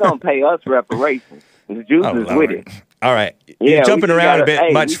 They going to pay us reparations. The Jews is with it. All right. You're jumping around a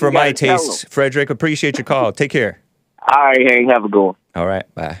bit much for my taste, Frederick. Appreciate your call. Take care. All right, hey, have a good one. All right,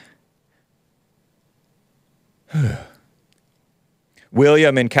 bye.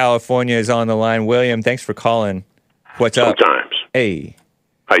 William in California is on the line. William, thanks for calling. What's up? Sometimes. Hey.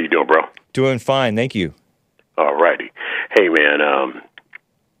 How you doing, bro? Doing fine, thank you. All righty. Hey, man,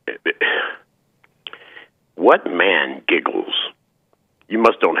 what man giggles? You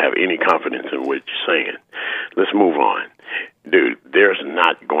must don't have any confidence in what you're saying. Let's move on. Dude, there's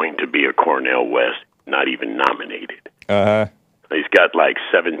not going to be a Cornel West, not even nominated. Uh-huh. He's got like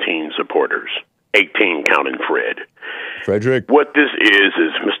 17 supporters, 18 counting Fred. Frederick. What this is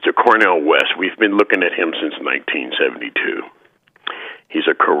Mr. Cornel West. We've been looking at him since 1972. He's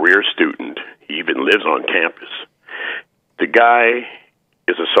a career student. He even lives on campus. The guy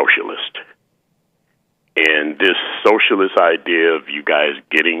is a socialist. And this socialist idea of you guys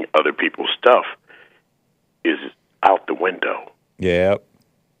getting other people's stuff is out the window. Yep.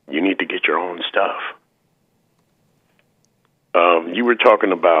 You need to get your own stuff. You were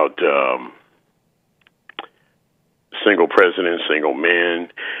talking about single presidents, single men.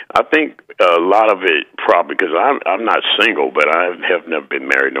 I think a lot of it probably, because I'm not single, but I have never been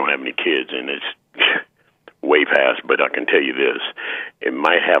married, don't have any kids, and it's way past, but I can tell you this. It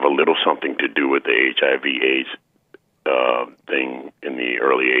might have a little something to do with the HIV/AIDS thing in the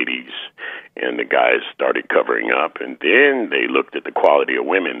early 80s, and the guys started covering up, and then they looked at the quality of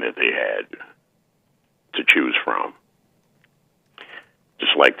women that they had to choose from.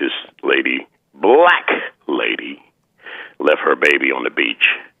 Just like this lady, black lady, left her baby on the beach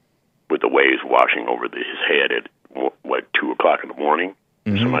with the waves washing over his head at, 2 o'clock in the morning.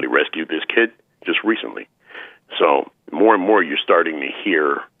 Mm-hmm. Somebody rescued this kid just recently. So more and more you're starting to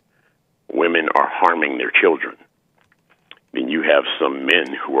hear women are harming their children. Then you have some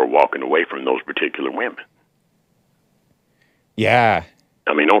men who are walking away from those particular women. Yeah.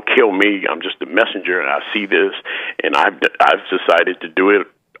 I mean, don't kill me. I'm just a messenger, and I see this, and I've decided to do it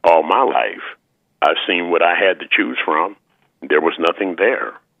all my life. I've seen what I had to choose from. There was nothing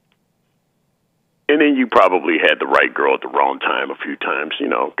there. And then you probably had the right girl at the wrong time a few times. You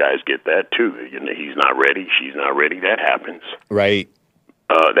know, guys get that too. You know, he's not ready, she's not ready. That happens. Right.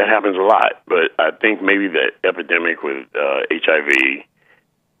 That happens a lot, but I think maybe the epidemic with HIV,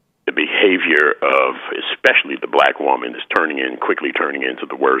 the behavior of especially the black woman is quickly turning into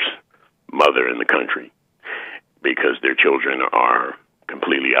the worst mother in the country because their children are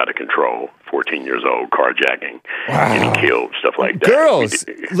completely out of control. 14 years old, carjacking, getting killed, stuff like that. Girls,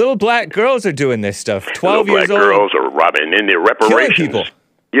 little black girls are doing this stuff. 12 years old. Little black girls are robbing, and then their reparations. Killing people.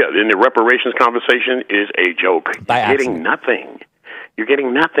 Yeah, then the reparations conversation is a joke. By You're getting nothing. You're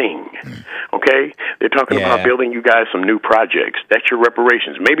getting nothing. Okay? They're talking about building you guys some new projects. That's your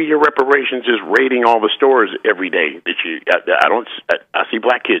reparations. Maybe your reparations is raiding all the stores every day that you. I see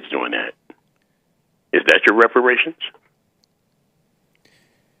black kids doing that. Is that your reparations?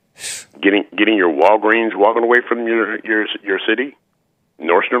 Getting your Walgreens walking away from your city,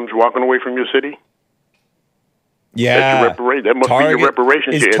 Nordstrom's walking away from your city. Yeah, that must be your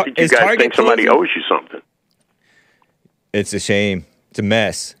reparations. I think you guys think somebody owes you something. It's a shame. It's a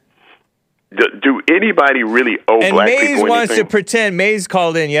mess. Do anybody really owe black people anything? And Maze wants to pretend. Maze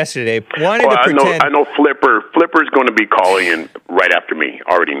called in yesterday. Pretend. I know Flipper's going to be calling in right after me.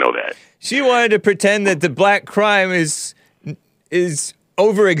 I already know that. She wanted to pretend that the black crime is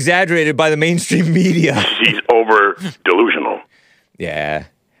over-exaggerated by the mainstream media. She's over-delusional. Yeah.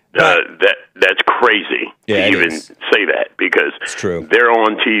 That's crazy to even say that because it's true. They're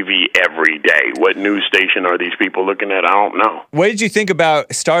on TV every day. What news station are these people looking at? I don't know. What did you think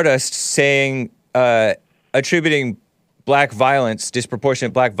about Stardust saying, attributing black violence,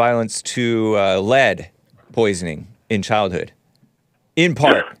 disproportionate black violence to lead poisoning in childhood? In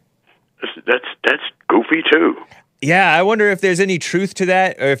part. Yeah. That's goofy too. Yeah, I wonder if there's any truth to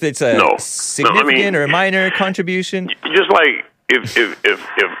that or if it's a significant or a minor contribution. Just like if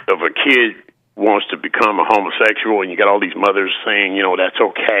a kid wants to become a homosexual and you got all these mothers saying, that's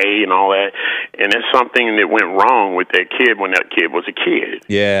okay and all that, and it's something that went wrong with that kid when that kid was a kid.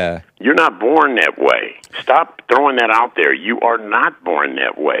 Yeah. You're not born that way. Stop throwing that out there. You are not born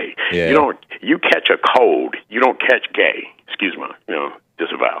that way. Yeah. You catch a cold. You don't catch gay. Excuse me,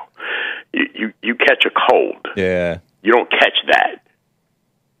 disavow. You catch a cold. Yeah. You don't catch that.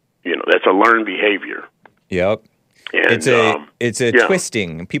 That's a learned behavior. Yep. And, it's a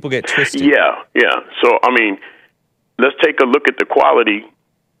twisting. People get twisted. Yeah. So, let's take a look at the quality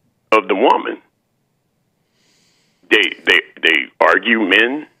of the woman. They argue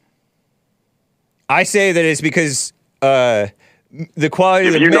men. I say that it's because the quality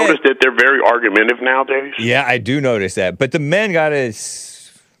of the men. Have you noticed that they're very argumentative nowadays? Yeah, I do notice that. But the men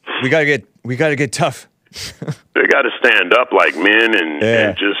we gotta get tough. They got to stand up like men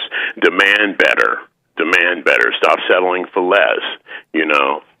and just demand better. Stop settling for less.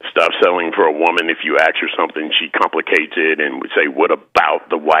 Stop settling for a woman. If you ask her something, she complicates it and would say, "What about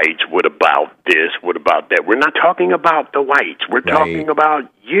the whites? What about this? What about that?" We're not talking about the whites. We're talking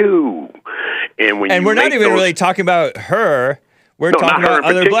about you. And we're not even really talking about her. We're talking about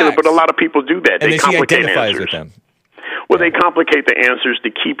other blacks. But a lot of people do that. And they complicate she identifies answers with them. Well, they complicate the answers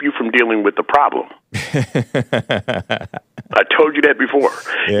to keep you from dealing with the problem. I told you that before.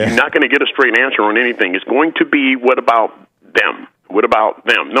 Yeah. You're not going to get a straight answer on anything. It's going to be, what about them? What about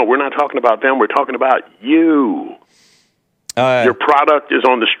them? No, we're not talking about them. We're talking about you. Your product is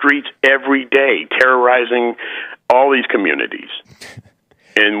on the streets every day, terrorizing all these communities.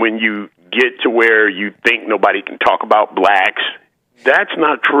 And when you get to where you think nobody can talk about blacks, that's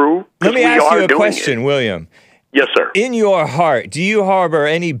not true. Let me ask you a question, William. Yes, sir. In your heart, do you harbor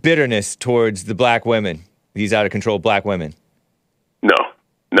any bitterness towards the black women, these out of control black women?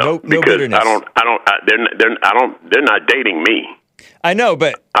 No, because bitterness. They're not dating me. I know,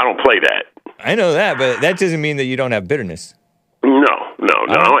 but I don't play that. I know that, but that doesn't mean that you don't have bitterness. No.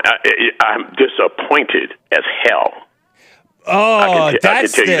 I'm disappointed as hell. Oh,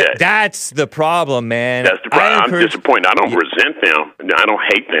 that's the problem, man. That's the problem. I'm disappointed. I don't resent them. I don't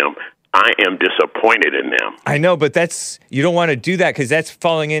hate them. I am disappointed in them. I know, but you don't want to do that because that's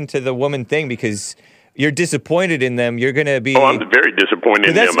falling into the woman thing because you're disappointed in them. You're going to be... Oh, I'm very disappointed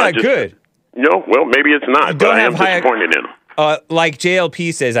in them. That's not good. Well, maybe it's not, but I am disappointed in them. Like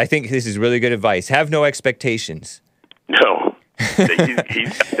JLP says, I think this is really good advice. Have no expectations. No. He's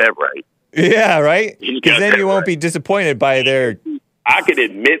got that right. Yeah, right? Because then you won't be disappointed by their... I can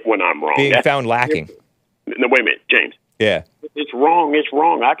admit when I'm wrong. Being found lacking. No, wait a minute, James. Yeah. It's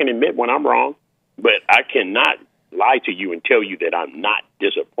wrong. I can admit when I'm wrong, but I cannot lie to you and tell you that I'm not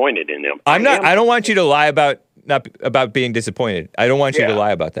disappointed in them. I don't want you to lie about being disappointed. I don't want you to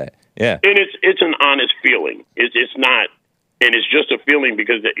lie about that. Yeah. And it's an honest feeling. It's not, and it's just a feeling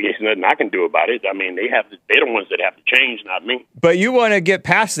because there's nothing I can do about it. I mean, they're the ones that have to change, not me. But you want to get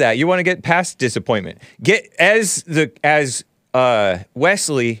past that. You want to get past disappointment. As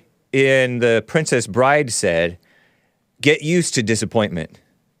Wesley in The Princess Bride said, get used to disappointment.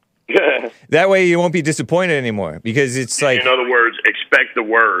 That way you won't be disappointed anymore, because it's like... In other words, expect the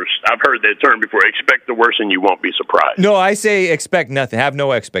worst. I've heard that term before. Expect the worst and you won't be surprised. No, I say expect nothing. Have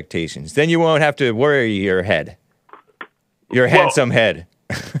no expectations. Then you won't have to worry your head. Your handsome head.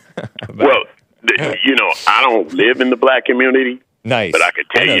 Well, I don't live in the black community. Nice. But I can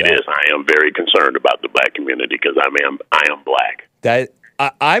tell you this, I am very concerned about the black community because I am black.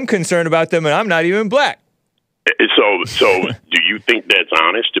 I'm concerned about them, and I'm not even black. So do you think that's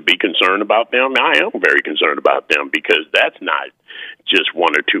honest to be concerned about them? I am very concerned about them because that's not just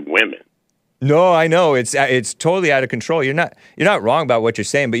one or two women. No, I know it's totally out of control. You're not wrong about what you're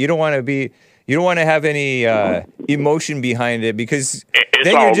saying, but you don't want to have any emotion behind it, because it's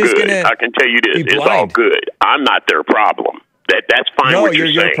then all you're just good. gonna. I can tell you this, it's all good. I'm not their problem. That's fine. No, what you're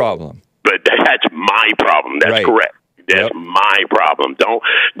saying. your problem. But that's my problem. That's right. correct. That's my problem. Don't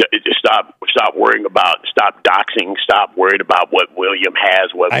stop worrying about. Stop doxing. Stop worried about what William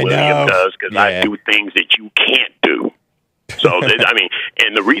has, what William does, because I do things that you can't do. So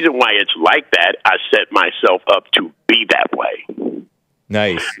and the reason why it's like that, I set myself up to be that way.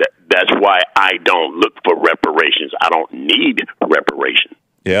 Nice. That's why I don't look for reparations. I don't need reparation.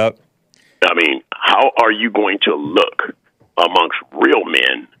 Yep. How are you going to look amongst real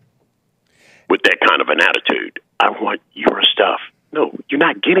men with that kind of an attitude? I want your stuff. No, you're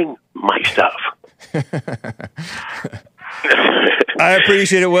not getting my stuff. I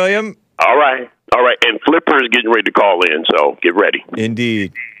appreciate it, William. All right. And Flipper is getting ready to call in, so get ready.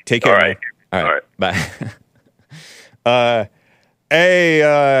 Indeed. Take care. All right. Man. All right. Bye.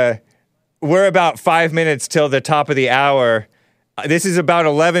 Hey, we're about 5 minutes till the top of the hour. This is about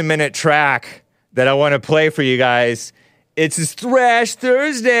 11-minute track that I want to play for you guys. It's Thrash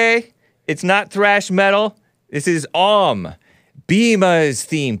Thursday. It's not thrash metal. This is Bima's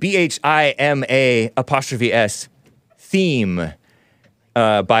theme. BHIMA''S theme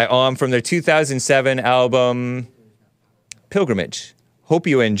by from their 2007 album Pilgrimage. Hope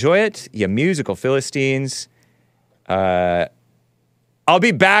you enjoy it, you musical Philistines. I'll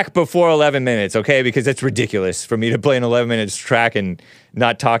be back before 11 minutes, okay? Because it's ridiculous for me to play an 11 minutes track and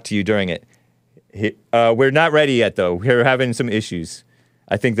not talk to you during it. We're not ready yet, though. We're having some issues.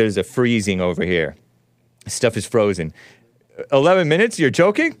 I think there's a freezing over here. Stuff is frozen. 11 minutes? You're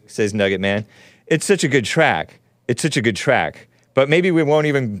joking? Says Nugget Man. It's such a good track. But maybe we won't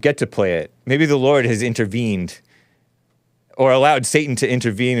even get to play it. Maybe the Lord has intervened or allowed Satan to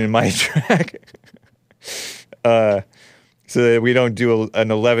intervene in my track. So that we don't do an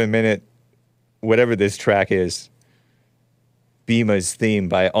 11-minute, whatever this track is. Bima's theme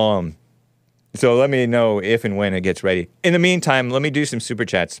by So let me know if and when it gets ready. In the meantime, let me do some super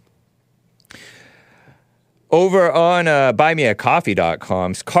chats. Over on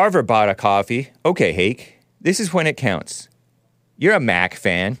buymeacoffee.com, Carver bought a coffee. Okay, Hake, this is when it counts. You're a Mac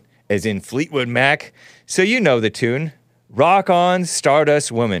fan, as in Fleetwood Mac, so you know the tune. Rock on,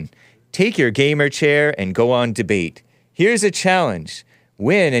 Stardust Woman. Take your gamer chair and go on debate. Here's a challenge.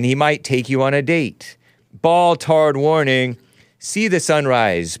 Win and he might take you on a date. Ball-tard warning. See the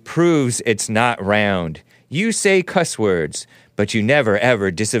sunrise. Proves it's not round. You say cuss words, but you never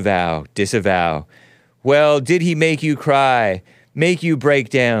ever disavow. Well, did he make you cry? Make you break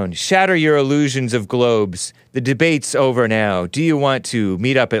down? Shatter your illusions of globes? The debate's over now. Do you want to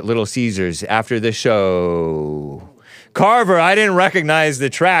meet up at Little Caesars after the show? Carver, I didn't recognize the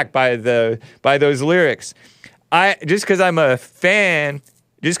track by those lyrics. Just because I'm a fan,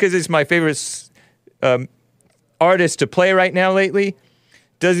 just because it's my favorite artist to play right now lately,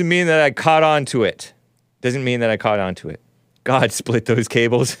 doesn't mean that I caught on to it. God split those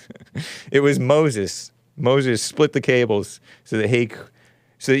cables. It was Moses. Moses split the cables so that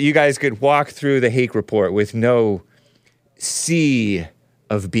you guys could walk through the Hake Report with no sea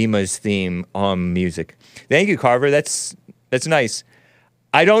of Bima's theme on music. Thank you, Carver. That's nice.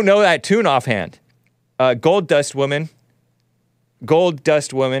 I don't know that tune offhand. Gold Dust Woman.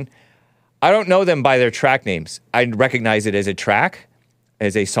 I don't know them by their track names. I recognize it as a track,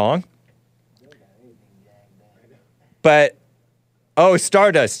 as a song. But,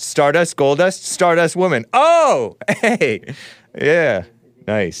 Stardust, Goldust, Stardust Woman. Oh, hey. Yeah,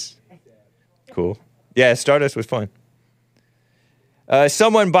 nice. Cool. Yeah, Stardust was fun.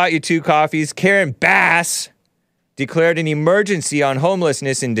 Someone bought you 2 coffees. Karen Bass declared an emergency on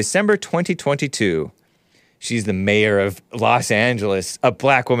homelessness in December 2022. She's the mayor of Los Angeles, a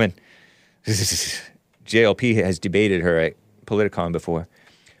black woman. JLP has debated her at Politicon before.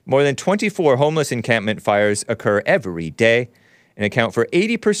 More than 24 homeless encampment fires occur every day and account for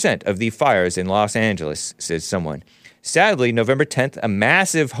 80% of the fires in Los Angeles, says someone. Sadly, November 10th, a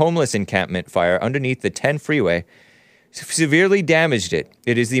massive homeless encampment fire underneath the 10 freeway severely damaged it.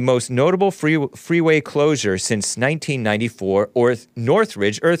 It is the most notable freeway closure since 1994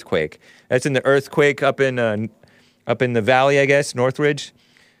 Northridge earthquake. That's in the earthquake up in the valley, I guess, Northridge.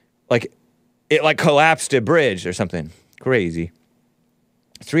 Like, it collapsed a bridge or something. Crazy.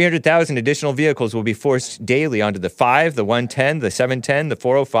 300,000 additional vehicles will be forced daily onto the 5, the 110, the 710, the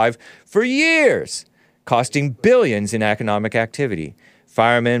 405 for years, costing billions in economic activity.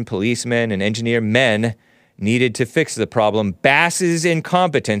 Firemen, policemen, and engineer men needed to fix the problem. Bass's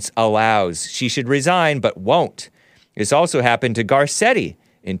incompetence allows. She should resign, but won't. This also happened to Garcetti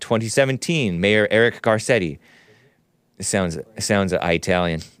in 2017, Mayor Eric Garcetti. It sounds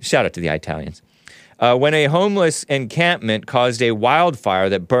Italian. Shout out to the Italians. When a homeless encampment caused a wildfire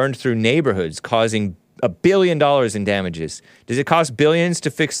that burned through neighborhoods, causing $1 billion in damages. Does it cost billions to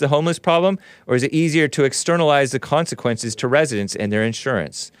fix the homeless problem, or is it easier to externalize the consequences to residents and their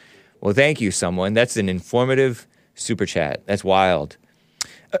insurance? Well, thank you, someone. That's an informative super chat. That's wild.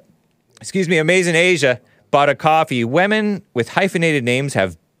 Excuse me, Amazing Asia bought a coffee. Women with hyphenated names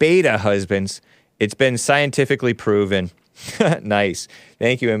have beta husbands. It's been scientifically proven. Nice.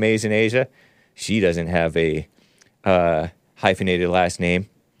 Thank you, Amazing Asia. She doesn't have a hyphenated last name.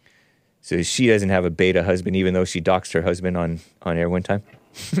 So she doesn't have a beta husband, even though she doxed her husband on air one time.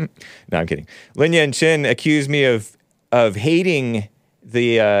 No, I'm kidding. Lin Yan Chin accused me of hating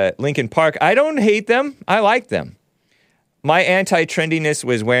the Linkin Park. I don't hate them. I like them. My anti-trendiness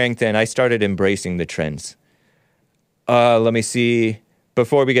was wearing thin. I started embracing the trends. Let me see.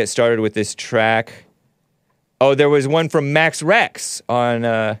 Before we get started with this track. Oh, there was one from Max Rex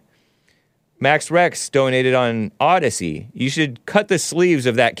on... Max Rex donated on Odyssey. You should cut the sleeves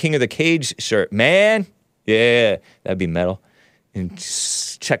of that King of the Cage shirt, man. Yeah, that'd be metal. And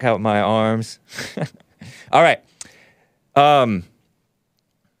just check out my arms. All right.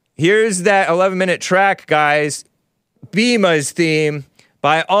 Here's that 11-minute track, guys. Bima's theme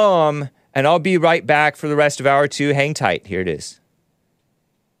by and I'll be right back for the rest of hour 2. Hang tight. Here it is.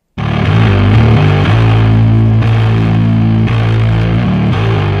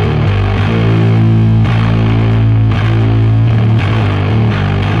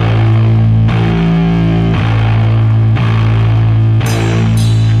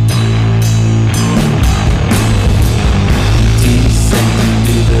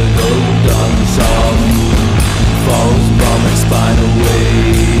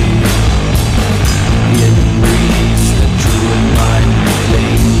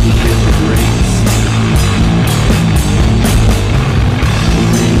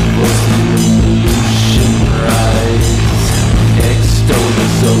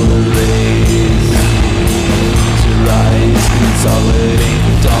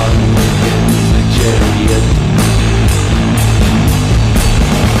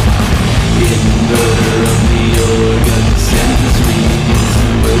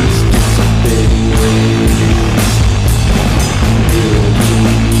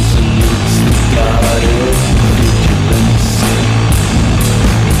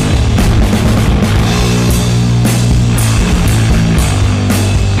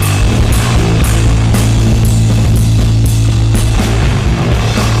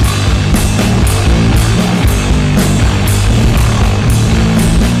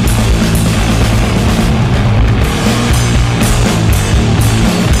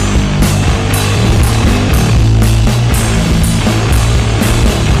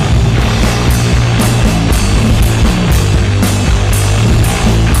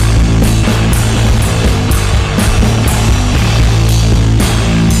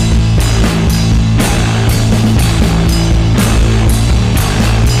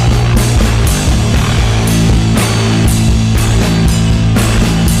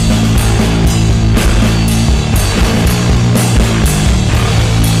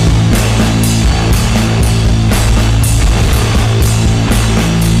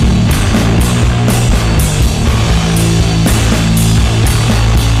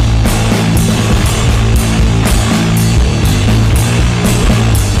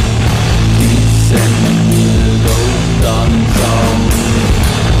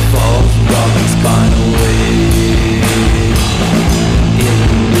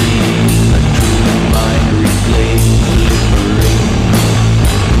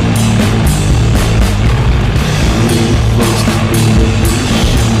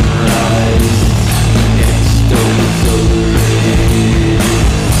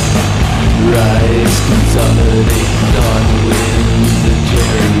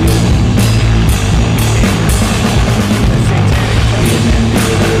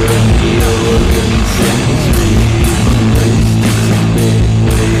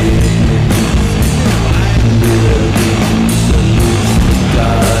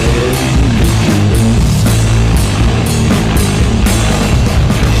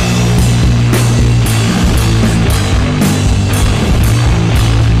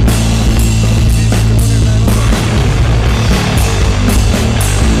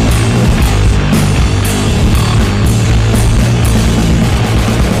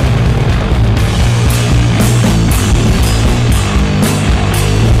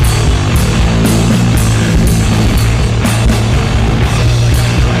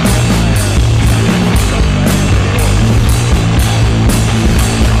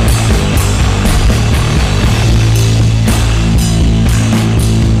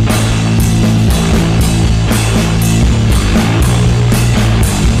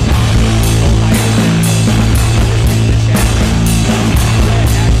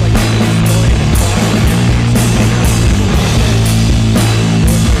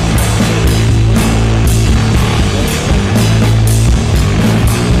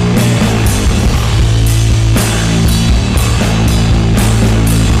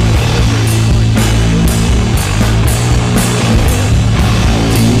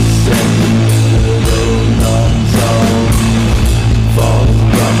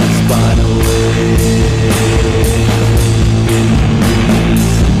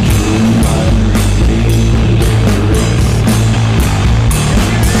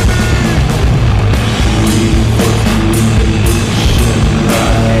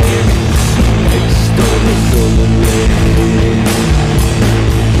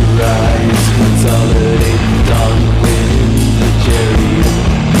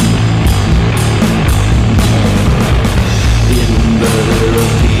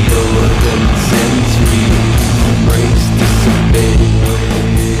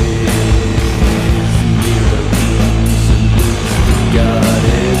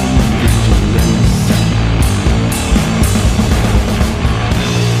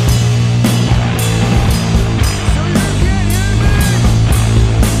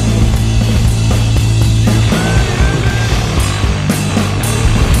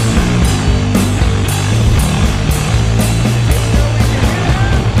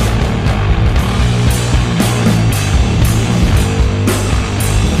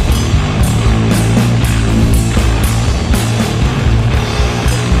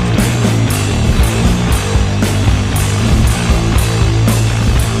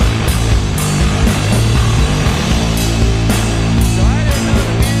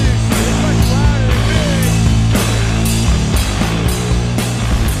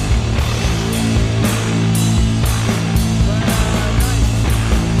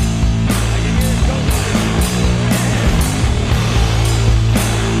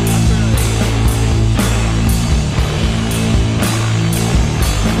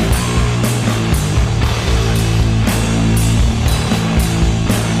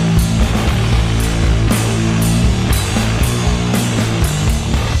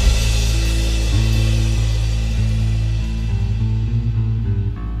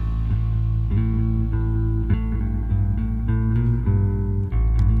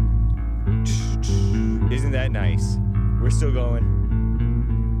 Isn't that nice? We're still going.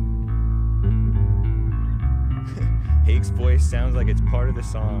 Hake's voice sounds like it's part of the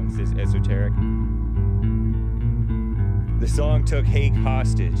song, says Esoteric. The song took Hake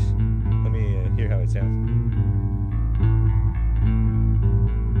hostage. Let me hear how it sounds.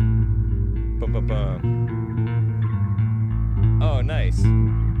 Bum, bum, bum. Oh, nice.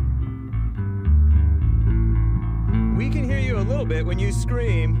 We can hear you a little bit when you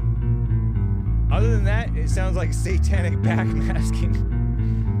scream. Other than that, it sounds like satanic backmasking.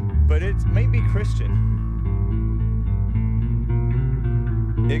 But it might be Christian.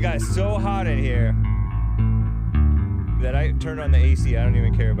 It got so hot in here that I turned on the AC. I don't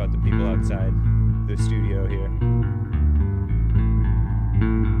even care about the people outside the studio here.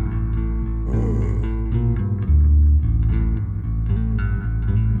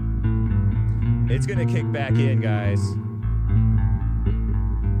 It's gonna kick back in, guys.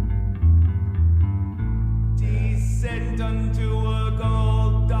 Descend unto a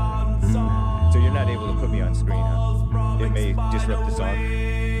gold dawn song. So you're not able to put me on screen, huh? It may disrupt the song.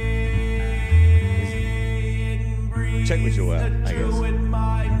 Check with Joel, I guess.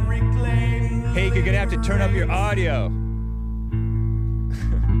 Hey, you're gonna have to turn up your audio.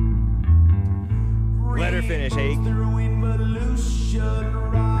 Let her finish, Hake.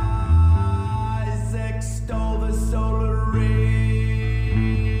 Extol the solar rays,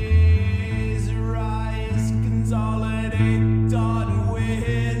 rise, consolidate, dawn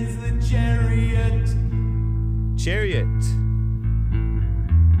wins the chariot. Chariot.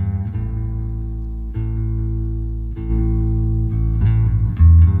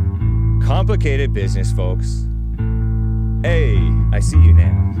 Complicated business, folks. Hey, I see you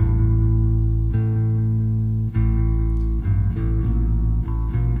now.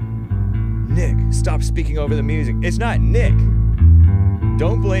 Nick, stop speaking over the music. It's not Nick.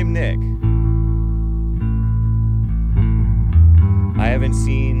 Don't blame Nick. I haven't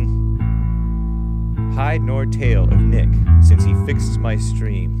seen hide nor tail of Nick since he fixed my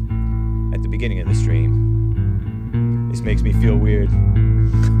stream at the beginning of the stream. This makes me feel weird.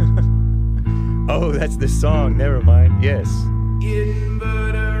 Oh, that's the song. Never mind. Yes.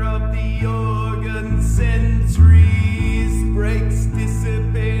 Inverter of the organ centuries breaks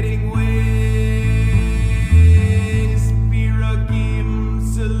dissipating ways. Spiragim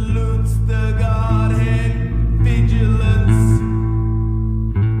salutes the Godhead. Vigilance.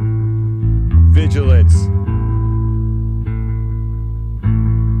 Vigilance.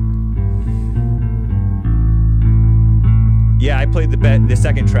 Yeah, I played the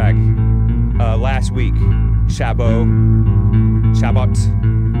second track last week. Shabbat.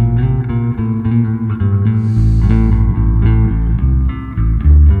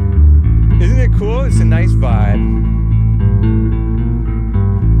 Isn't it cool? It's a nice vibe.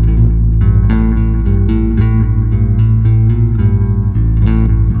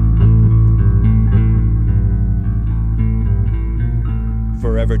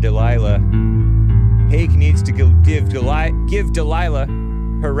 Forever Delilah. Hake needs to give Delilah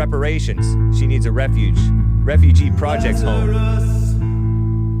her reparations. She needs a refugee projects home.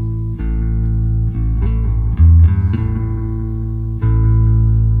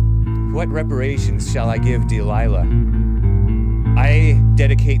 What reparations shall I give Delilah? I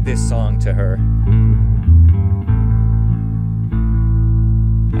dedicate this song to her.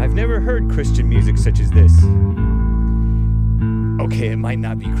 I've never heard Christian music such as this. Okay, it might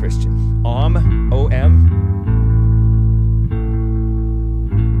not be Christian. O-M?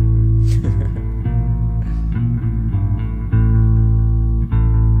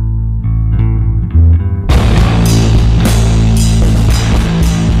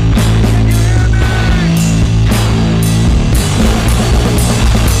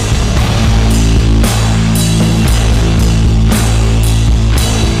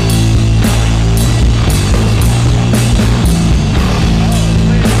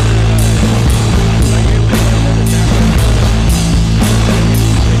 I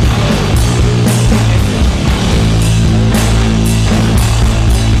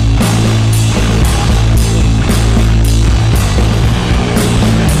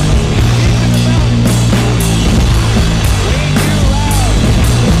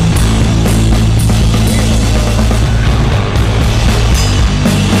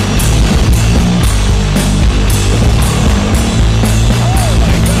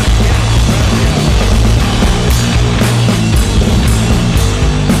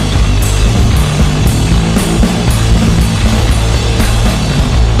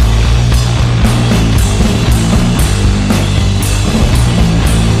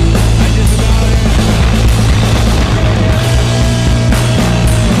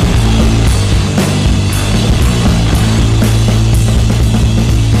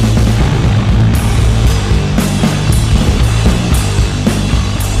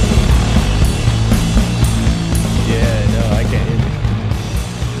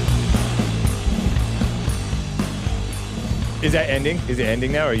Is that ending? Is it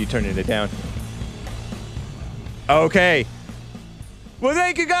ending now, or are you turning it down? Okay. Well,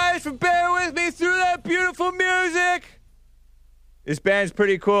 thank you guys for bearing with me through that beautiful music. This band's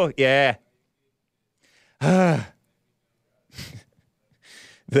pretty cool. Yeah. The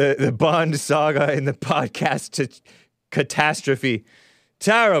Bond saga in the podcast catastrophe.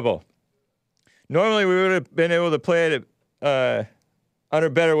 Terrible. Normally, we would have been able to play it under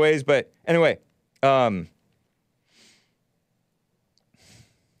better ways, but anyway.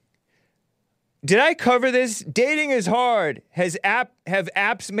 Did I cover this? Dating is hard. Have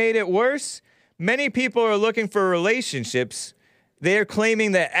apps made it worse? Many people are looking for relationships. They are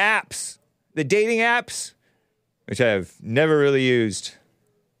claiming that apps, the dating apps, which I've never really used.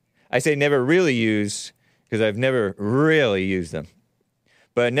 I say never really used because I've never really used them.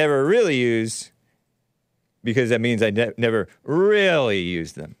 But never really used because that means I never really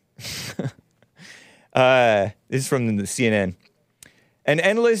used them. This is from the CNN. An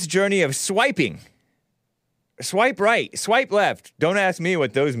endless journey of swiping. Swipe right, swipe left. Don't ask me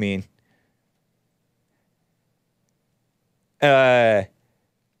what those mean. Recycled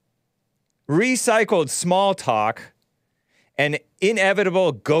small talk and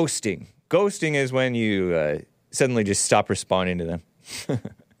inevitable ghosting. Ghosting is when you suddenly just stop responding to them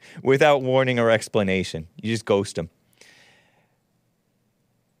without warning or explanation. You just ghost them.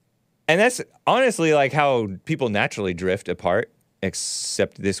 And that's honestly like how people naturally drift apart.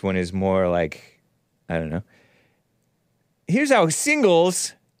 Except this one is more like, I don't know. Here's how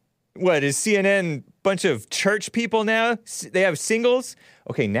singles, what is CNN, bunch of church people now? They have singles?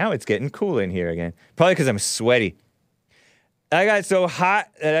 Okay, now it's getting cool in here again. Probably because I'm sweaty. I got so hot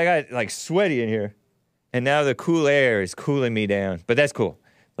that I got like sweaty in here. And now the cool air is cooling me down. But that's cool.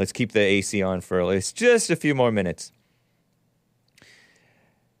 Let's keep the AC on for at least just a few more minutes.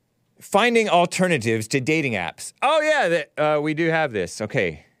 Finding alternatives to dating apps. Oh, yeah, we do have this.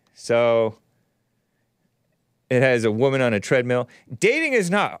 Okay, so it has a woman on a treadmill. Dating is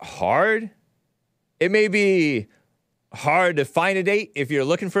not hard. It may be hard to find a date if you're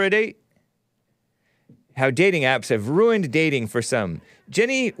looking for a date. How dating apps have ruined dating for some.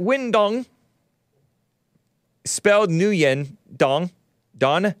 Jenny Windong, spelled Nguyen Dong,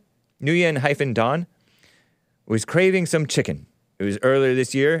 Nguyen Don, was craving some chicken. It was earlier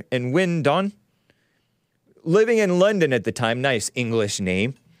this year, and Win Don, living in London at the time, nice English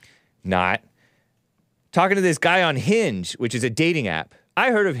name, not, talking to this guy on Hinge, which is a dating app.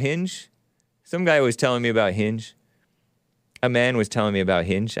 I heard of Hinge. Some guy was telling me about Hinge. A man was telling me about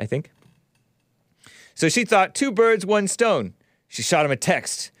Hinge, I think. So she thought, 2 birds, 1 stone. She shot him a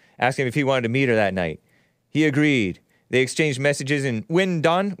text, asking if he wanted to meet her that night. He agreed. They exchanged messages, and Win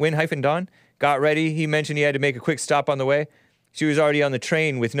Don, got ready. He mentioned he had to make a quick stop on the way. She was already on the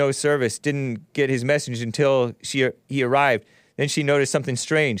train with no service, didn't get his message until he arrived. Then she noticed something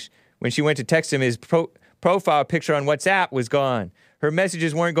strange. When she went to text him, his profile picture on WhatsApp was gone. Her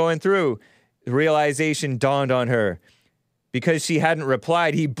messages weren't going through. The realization dawned on her. Because she hadn't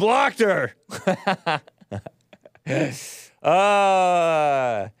replied, he blocked her.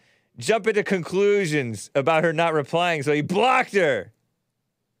 Jumping to conclusions about her not replying, so he blocked her.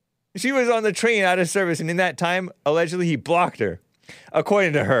 She was on the train out of service, and in that time, allegedly, he blocked her.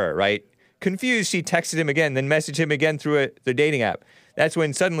 According to her, right? Confused, she texted him again, then messaged him again through the dating app. That's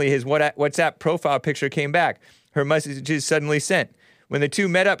when suddenly his WhatsApp profile picture came back. Her messages suddenly sent. When the two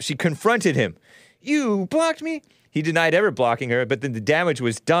met up, she confronted him. You blocked me? He denied ever blocking her, but then the damage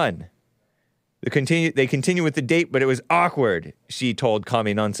was done. They continued with the date, but it was awkward, she told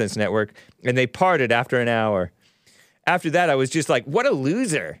Commie Nonsense Network, and they parted after an hour. After that, I was just like, what a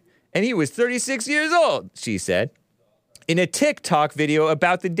loser. And he was 36 years old, she said, in a TikTok video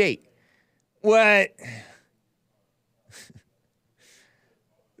about the date. What?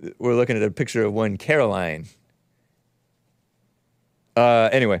 We're looking at a picture of one Caroline.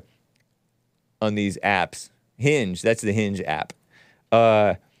 Anyway, on these apps. Hinge, that's the Hinge app.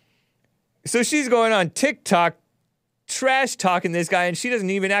 So she's going on TikTok, trash talking this guy, and she doesn't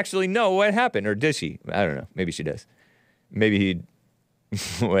even actually know what happened. Or does she? I don't know. Maybe she does. Maybe he...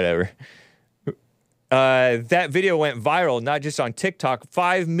 whatever. That video went viral, not just on TikTok.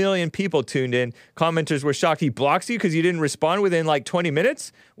 5 million people tuned in. Commenters were shocked. He blocks you because you didn't respond within like 20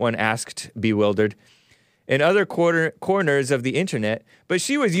 minutes? One asked, bewildered. In other corners of the internet, but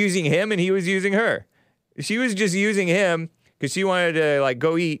she was using him and he was using her. She was just using him because she wanted to like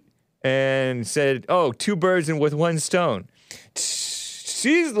go eat and said, oh, 2 birds and with 1 stone.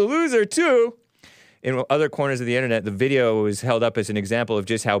 She's the loser too. In other corners of the internet, the video was held up as an example of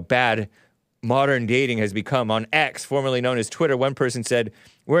just how bad modern dating has become. On X, formerly known as Twitter, one person said,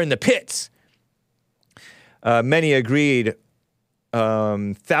 we're in the pits. Many agreed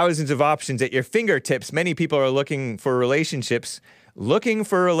thousands of options at your fingertips. Many people are looking for relationships.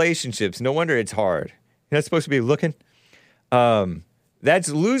 No wonder it's hard. You're not supposed to be looking. That's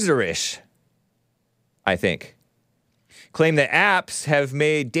loserish, I think. Claim that apps have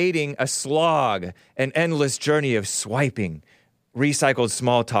made dating a slog, an endless journey of swiping, recycled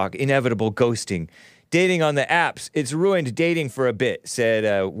small talk, inevitable ghosting. Dating on the apps, it's ruined dating for a bit, said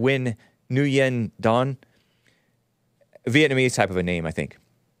Nguyen Nguyen Don. Vietnamese type of a name, I think.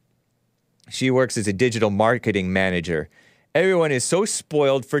 She works as a digital marketing manager. Everyone is so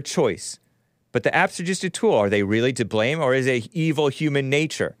spoiled for choice. But the apps are just a tool. Are they really to blame, or is it evil human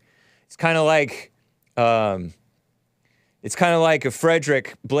nature? It's kind of like a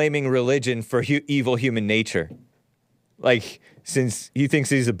Frederick blaming religion for evil human nature. Like, since he thinks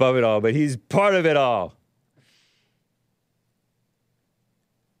he's above it all, but he's part of it all.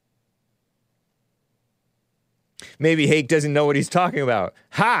 Maybe Hake doesn't know what he's talking about.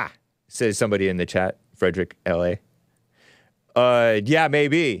 Ha! Says somebody in the chat. Frederick, L.A. Yeah,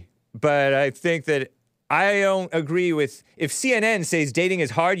 maybe. But I think that I don't agree with... If CNN says dating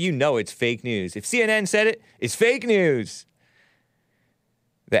is hard, you know it's fake news. If CNN said it, it's fake news.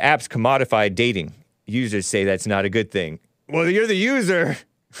 The app's commodified dating. Users say that's not a good thing. Well, you're the user.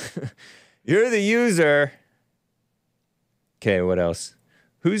 You're the user. Okay, what else?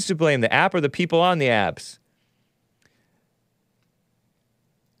 Who's to blame, the app or the people on the apps?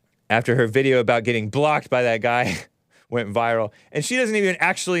 After her video about getting blocked by that guy went viral. And she doesn't even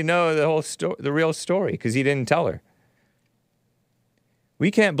actually know the whole the real story because he didn't tell her.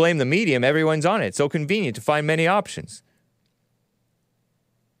 We can't blame the medium. Everyone's on it. It's so convenient to find many options.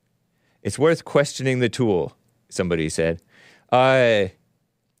 It's worth questioning the tool, somebody said.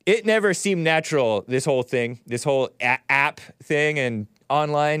 It never seemed natural, this whole thing, this whole app thing and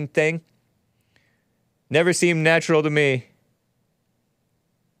online thing. Never seemed natural to me.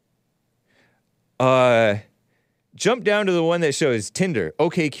 Jump down to the one that shows Tinder,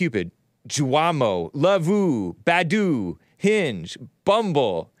 OkCupid, Juamo, Lovoo, Badoo, Hinge,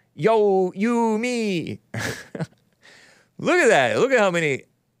 Bumble, Yo, You, Me. Look at that. Look at how many...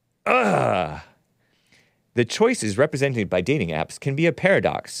 The choices represented by dating apps can be a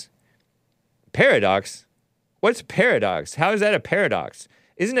paradox. Paradox? What's paradox? How is that a paradox?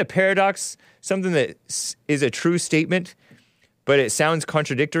 Isn't a paradox something that is a true statement, but it sounds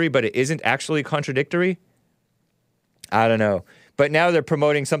contradictory, but it isn't actually contradictory? I don't know. But now they're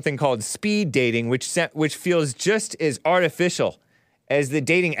promoting something called speed dating, which feels just as artificial as the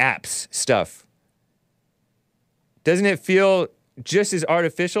dating apps stuff. Doesn't it feel just as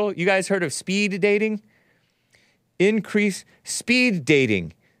artificial? You guys heard of speed dating? Increase speed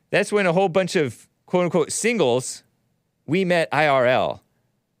dating. That's when a whole bunch of quote-unquote singles, we met IRL,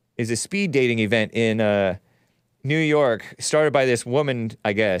 is a speed dating event in New York, started by this woman,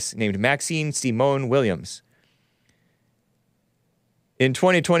 I guess, named Maxine Simone Williams. In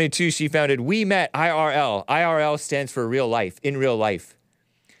 2022, she founded We Met IRL. IRL stands for real life, in real life.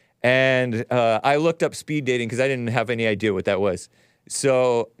 And I looked up speed dating because I didn't have any idea what that was.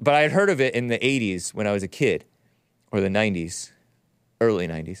 But I had heard of it in the 80s when I was a kid, or the 90s, early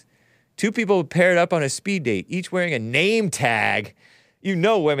 90s. Two people paired up on a speed date, each wearing a name tag. You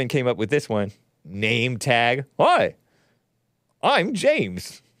know women came up with this one. Name tag. Hi, I'm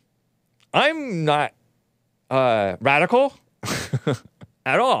James. I'm not radical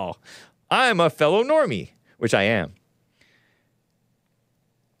at all. I'm a fellow normie, which I am.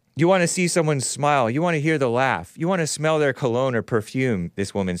 You want to see someone smile. You want to hear the laugh. You want to smell their cologne or perfume,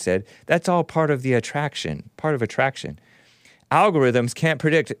 this woman said. That's all part of the attraction, part of attraction. Algorithms can't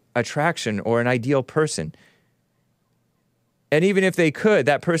predict attraction or an ideal person. And even if they could,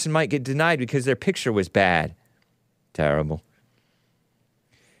 that person might get denied because their picture was bad. Terrible.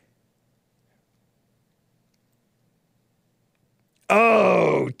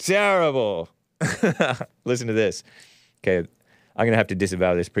 Oh, terrible. Listen to this. Okay, I'm going to have to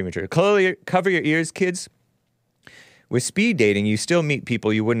disavow this prematurely. Cover your ears, kids. With speed dating, you still meet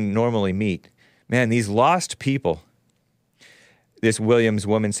people you wouldn't normally meet. Man, these lost people. This Williams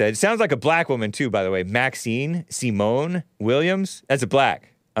woman said. Sounds like a black woman, too, by the way. Maxine Simone Williams. That's a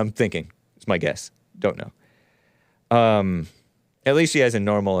black, I'm thinking. It's my guess. Don't know. At least she has a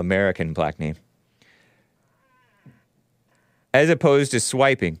normal American black name. As opposed to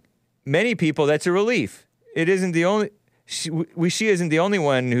swiping. Many people, that's a relief. It isn't the only... She isn't the only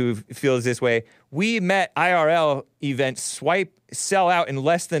one who feels this way. We Met IRL events sell out in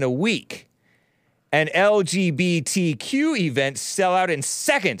less than a week. And LGBTQ events sell out in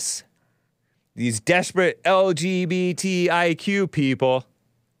seconds. These desperate LGBTIQ people.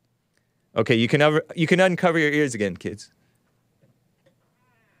 Okay, you can uncover your ears again, kids.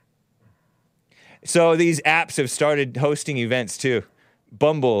 So these apps have started hosting events too.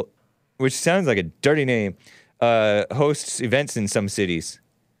 Bumble, which sounds like a dirty name, hosts events in some cities.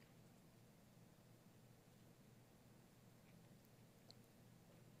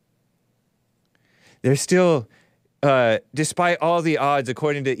 They're still, despite all the odds,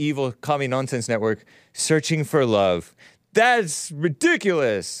 according to Evil Commie Nonsense Network, searching for love. That's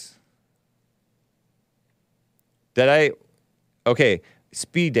ridiculous. Okay,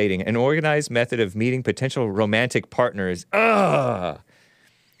 speed dating, an organized method of meeting potential romantic partners. Ugh.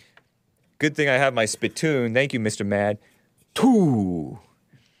 Good thing I have my spittoon. Thank you, Mr. Mad. Two.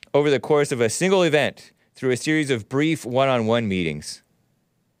 Over the course of a single event, through a series of brief one-on-one meetings.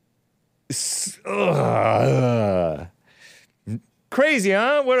 Ugh. Crazy,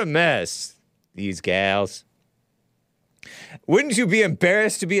 huh? What a mess. These gals. Wouldn't you be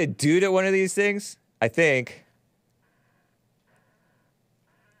embarrassed to be a dude at one of these things? I think.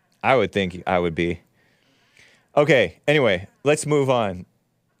 I would think I would be. Okay, anyway, let's move on.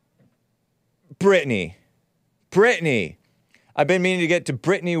 Britney. I've been meaning to get to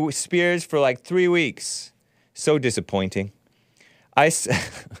Britney Spears for like 3 weeks. So disappointing. I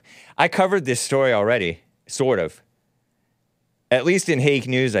covered this story already, sort of. At least in Hake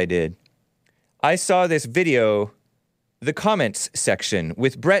News I did. I saw this video, the comments section,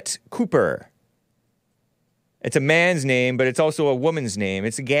 with Brett Cooper. It's a man's name, but it's also a woman's name.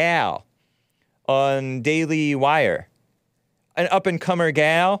 It's a gal on Daily Wire. An up-and-comer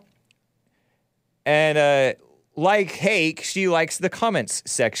gal. And like Hake, she likes the comments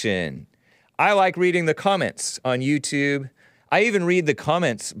section. I like reading the comments on YouTube. I even read the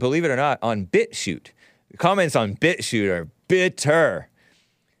comments, believe it or not, on BitChute. The comments on BitChute are bitter.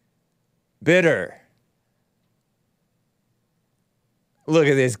 Bitter. Look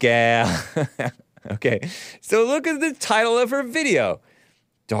at this gal. Okay, so look at the title of her video.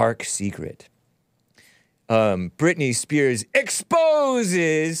 Dark Secret. Britney Spears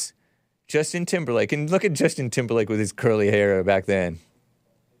exposes Justin Timberlake. And look at Justin Timberlake with his curly hair back then.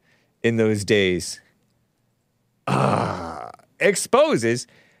 In those days. Exposes.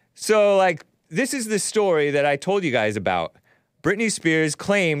 So, like, this is the story that I told you guys about. Britney Spears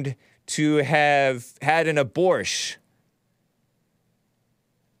claimed to have had an abortion.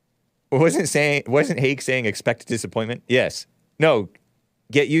 Wasn't Hake saying expect disappointment? Yes. No.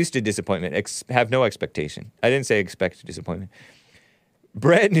 Get used to disappointment. Have no expectation. I didn't say expect disappointment.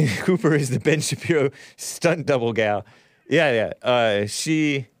 Britney Cooper is the Ben Shapiro stunt double gal. Yeah. I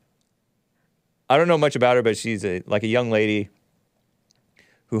don't know much about her, but she's like a young lady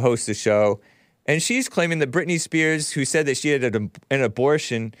who hosts a show. And she's claiming that Britney Spears, who said that she had an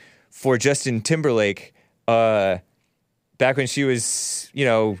abortion for Justin Timberlake back when she was,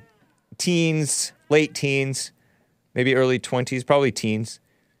 teens, late teens, maybe early 20s, probably teens.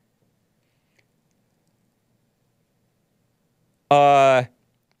 Because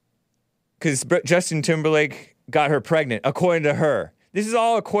Justin Timberlake got her pregnant, according to her. This is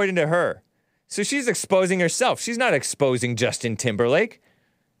all according to her. So she's exposing herself. She's not exposing Justin Timberlake,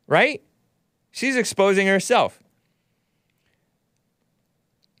 right? She's exposing herself.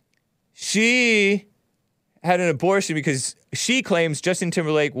 She had an abortion because she claims Justin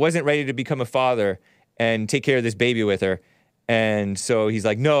Timberlake wasn't ready to become a father and take care of this baby with her. And so he's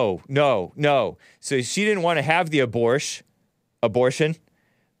like, no. So she didn't want to have the abortion,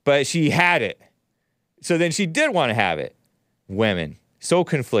 but she had it. So then she did want to have it. Women. So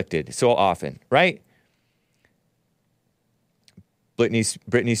conflicted, so often, right?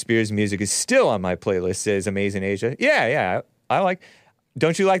 Britney Spears' music is still on my playlist, says Amazing Asia. Yeah, I like.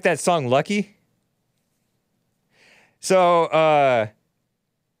 Don't you like that song, Lucky? So I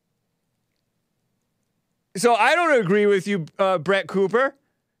don't agree with you, Brett Cooper,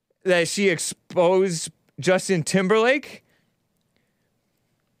 that she exposed Justin Timberlake.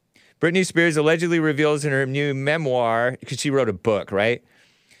 Britney Spears allegedly reveals in her new memoir, because she wrote a book, right?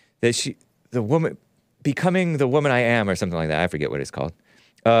 That becoming the woman I am, or something like that. I forget what it's called.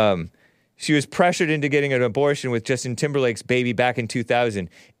 She was pressured into getting an abortion with Justin Timberlake's baby back in 2000.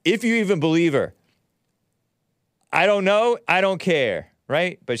 If you even believe her. I don't know. I don't care,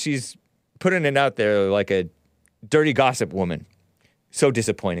 right? But she's putting it out there like a dirty gossip woman. So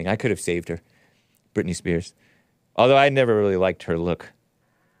disappointing. I could have saved her. Britney Spears. Although I never really liked her look.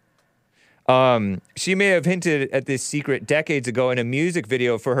 She may have hinted at this secret decades ago in a music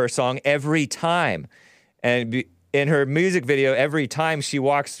video for her song Every Time. And in her music video, every time she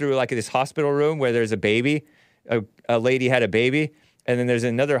walks through like this hospital room where there's a baby, a lady had a baby, and then there's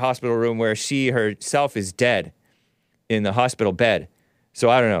another hospital room where she herself is dead in the hospital bed. So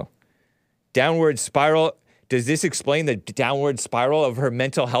I don't know. Downward spiral. Does this explain the downward spiral of her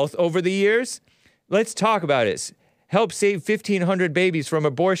mental health over the years? Let's talk about it. Help save 1,500 babies from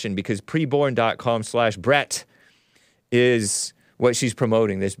abortion because preborn.com/Brett is what she's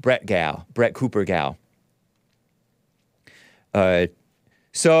promoting, this Brett Cooper gal.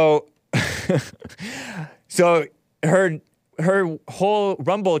 So her whole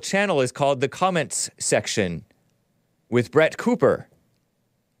Rumble channel is called the Comments Section with Brett Cooper.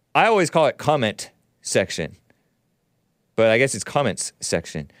 I always call it Comment Section, but I guess it's Comments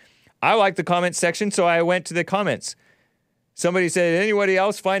Section. I like the comments section, so I went to the comments. Somebody said, anybody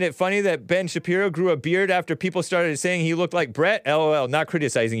else find it funny that Ben Shapiro grew a beard after people started saying he looked like Brett? LOL, not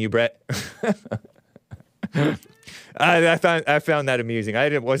criticizing you, Brett. I found that amusing.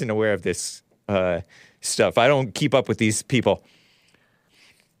 I wasn't aware of this stuff. I don't keep up with these people.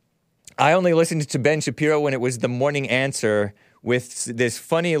 I only listened to Ben Shapiro when it was the morning answer with this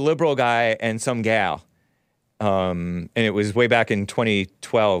funny liberal guy and some gal. And it was way back in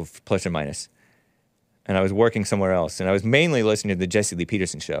 2012, plus or minus. And I was working somewhere else. And I was mainly listening to the Jesse Lee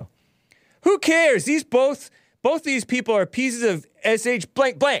Peterson show. Who cares? Both these people are pieces of SH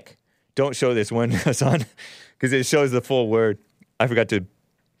blank blank. Don't show this one, Hassan, because it shows the full word. I forgot to.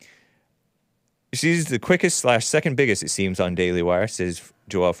 She's the quickest / second biggest, it seems, on Daily Wire, says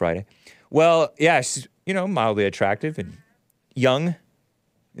Joelle Friday. Well, yeah, she's, mildly attractive and young,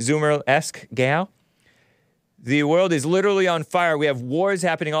 Zoomer-esque gal. The world is literally on fire. We have wars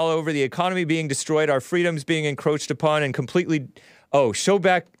happening all over, the economy being destroyed, our freedoms being encroached upon, and completely... Oh,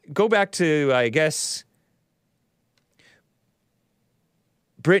 go back to, I guess,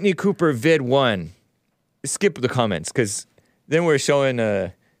 Britney Cooper vid 1. Skip the comments, because then we're showing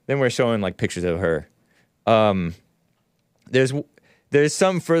like pictures of her. There's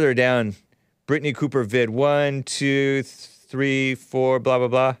some further down. Britney Cooper vid 1, 2, 3, 4, blah, blah,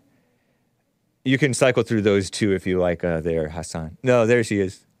 blah. You can cycle through those two if you like there, Hassan. No, there she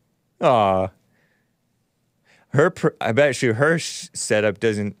is. Aw. I bet her setup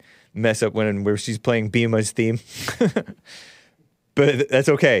doesn't mess up where she's playing Bima's theme. But that's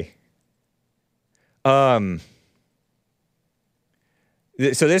okay. So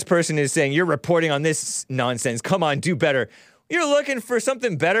this person is saying, you're reporting on this nonsense. Come on, do better. You're looking for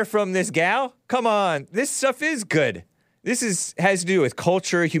something better from this gal? Come on. This stuff is good. This has to do with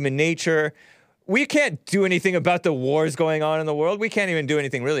culture, human nature. We can't do anything about the wars going on in the world. We can't even do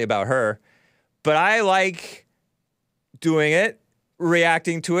anything really about her. But I like doing it,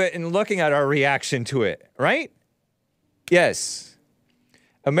 reacting to it, and looking at our reaction to it, right? Yes.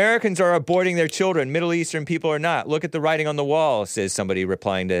 Americans are aborting their children. Middle Eastern people are not. Look at the writing on the wall, says somebody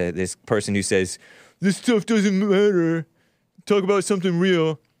replying to this person who says, this stuff doesn't matter. Talk about something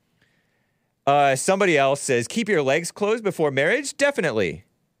real. Somebody else says, keep your legs closed before marriage? Definitely.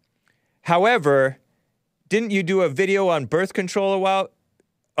 However, didn't you do a video on birth control a while?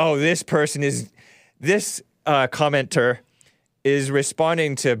 Oh, this commenter is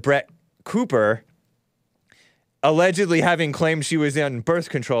responding to Brett Cooper, allegedly having claimed she was on birth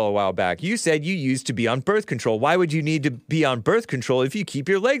control a while back. You said you used to be on birth control. Why would you need to be on birth control if you keep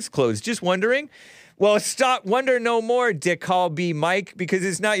your legs closed? Just wondering? Well, stop wonder no more, Dick Hall B. Mike, because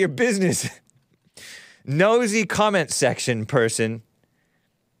it's not your business. Nosy comment section person.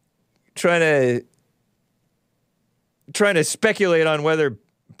 Trying to speculate on whether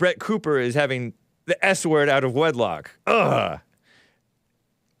Brett Cooper is having the S word out of wedlock. Ugh.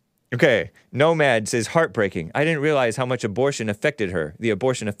 Okay, Nomad says, heartbreaking. I didn't realize how much the abortion affected her.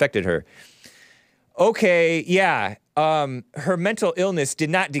 Okay, yeah. Her mental illness did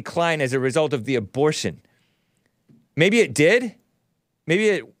not decline as a result of the abortion. Maybe it did. Maybe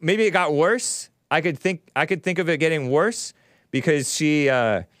it got worse. I could think of it getting worse because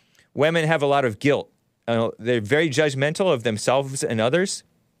women have a lot of guilt. They're very judgmental of themselves and others.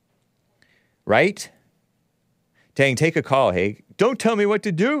 Right? Dang, take a call, hey. Don't tell me what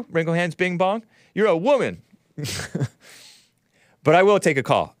to do, wrinkle hands bing bong. You're a woman. But I will take a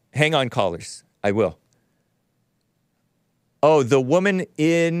call. Hang on, callers. I will. Oh, The Woman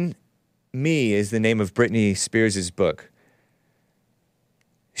in Me is the name of Britney Spears' book.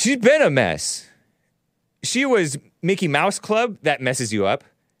 She's been a mess. She was Mickey Mouse Club. That messes you up.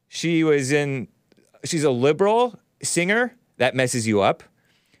 She's a liberal singer. That messes you up.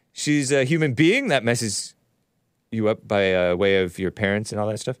 She's a human being. That messes you up by way of your parents and all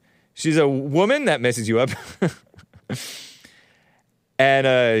that stuff. She's a woman. That messes you up.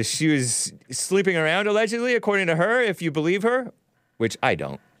 And she was sleeping around, allegedly, according to her, if you believe her, which I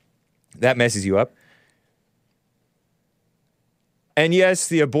don't. That messes you up. And yes,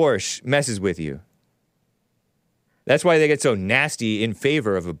 the abortion messes with you. That's why they get so nasty in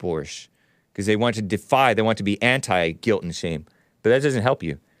favor of abortion, because they want to be anti-guilt and shame. But that doesn't help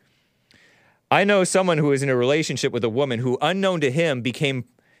you. I know someone who was in a relationship with a woman who, unknown to him, became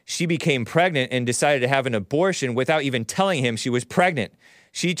pregnant and decided to have an abortion without even telling him she was pregnant.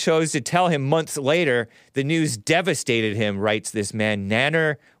 She chose to tell him months later. The news devastated him, writes this man,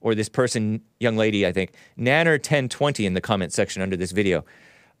 Nanner, or this person, young lady, I think, Nanner1020 in the comment section under this video.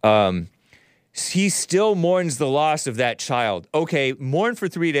 He still mourns the loss of that child. Okay, mourn for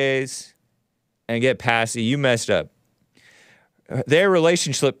 3 days and get past it. You messed up. Their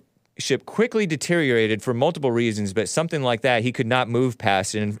relationship quickly deteriorated for multiple reasons, but something like that he could not move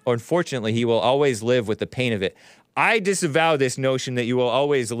past, and unfortunately, he will always live with the pain of it. I disavow this notion that you will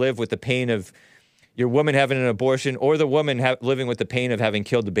always live with the pain of your woman having an abortion or the woman living with the pain of having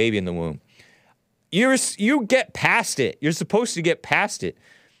killed the baby in the womb. You get past it. You're supposed to get past it.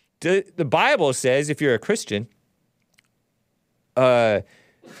 The Bible says, if you're a Christian,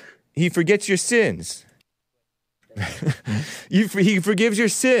 he forgets your sins. He forgives your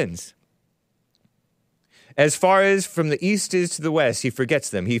sins. As far as from the east is to the west, he forgets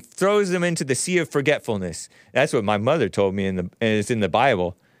them. He throws them into the sea of forgetfulness. That's what my mother told me, and it's in the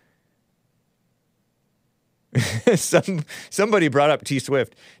Bible. Somebody brought up T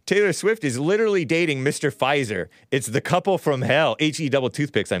Swift. Taylor Swift is literally dating Mr. Pfizer. It's the couple from hell. H-E double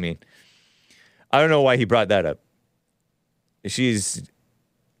toothpicks, I mean. I don't know why he brought that up. She's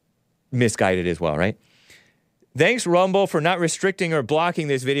misguided as well, right? Thanks, Rumble, for not restricting or blocking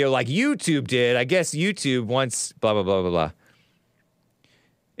this video like YouTube did. I guess YouTube wants blah, blah, blah, blah, blah.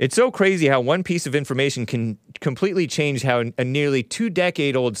 It's so crazy how one piece of information can completely change how a nearly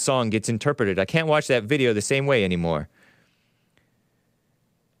 2-decade-old song gets interpreted. I can't watch that video the same way anymore.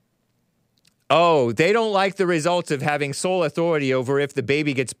 Oh, they don't like the results of having sole authority over if the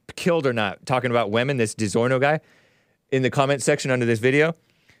baby gets killed or not. Talking about women, this DiGiorno guy in the comment section under this video.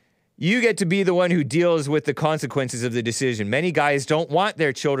 You get to be the one who deals with the consequences of the decision. Many guys don't want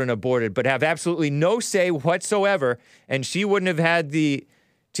their children aborted, but have absolutely no say whatsoever, and she wouldn't have had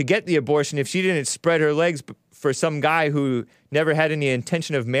to get the abortion if she didn't spread her legs for some guy who never had any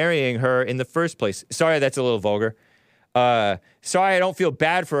intention of marrying her in the first place. Sorry, that's a little vulgar. Sorry, I don't feel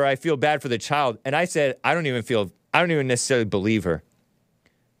bad for her. I feel bad for the child. And I said, I don't even necessarily believe her.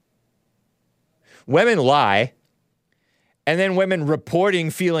 Women lie. And then women reporting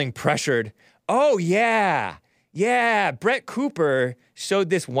feeling pressured. Oh, yeah. Yeah, Brett Cooper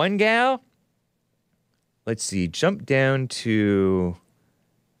showed this one gal. Let's see, jump down to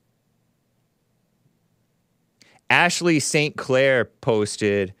Ashley St. Clair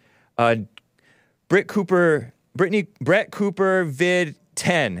posted Brett Cooper vid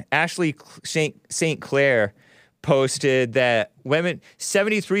 10. Ashley St. Clair posted that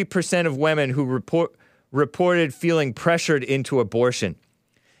 73% of women who reported feeling pressured into abortion.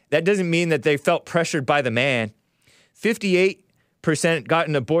 That doesn't mean that they felt pressured by the man. 58% got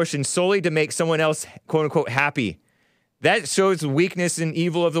an abortion solely to make someone else, quote unquote, happy. That shows the weakness and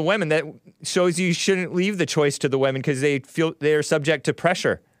evil of the women. That shows you shouldn't leave the choice to the women because they feel they're subject to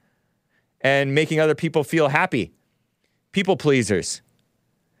pressure and making other people feel happy. People pleasers.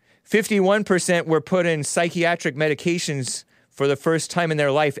 51% were put in psychiatric medications for the first time in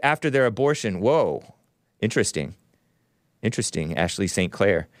their life after their abortion. Whoa. Interesting, Ashley St.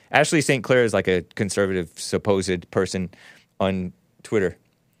 Clair. Ashley St. Clair is like a conservative supposed person on Twitter.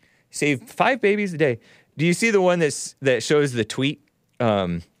 Save 5 babies a day. Do you see the one that shows the tweet?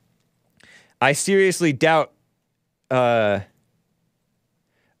 I seriously doubt that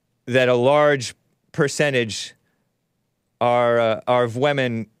a large percentage of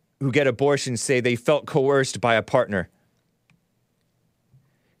women who get abortions say they felt coerced by a partner.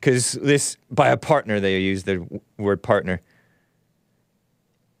 Because by a partner, they use the word partner.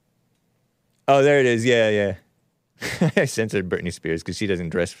 Oh, there it is. Yeah. I censored Britney Spears because she doesn't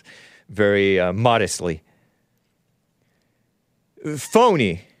dress very modestly.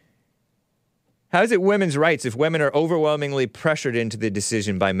 Phony. How is it women's rights if women are overwhelmingly pressured into the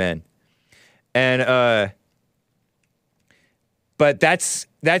decision by men? And, but that's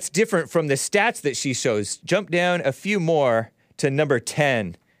different from the stats that she shows. Jump down a few more to number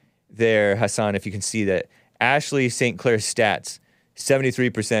 10. There, Hassan, if you can see that. Ashley St. Clair's stats,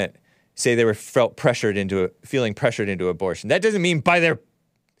 73% say they were feeling pressured into abortion. That doesn't mean by their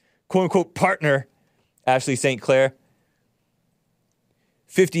quote-unquote partner, Ashley St. Clair.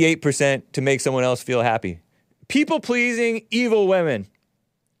 58% to make someone else feel happy. People-pleasing, evil women.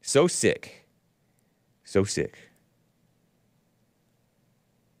 So sick. So sick.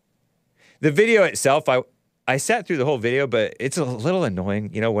 The video itself, I sat through the whole video, but it's a little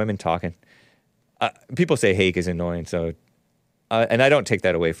annoying. You know, women talking. People say hake is annoying, so... and I don't take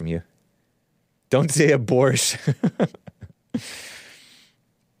that away from you. Don't say abortion.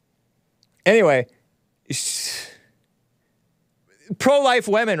 Anyway, pro-life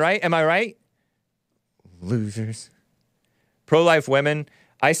women, right? Am I right? Losers. Pro-life women.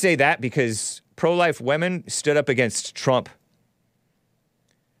 I say that because pro-life women stood up against Trump.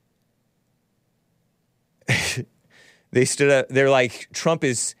 They stood up. They're like, Trump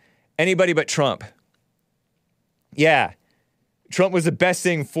is anybody but Trump. Yeah. Trump was the best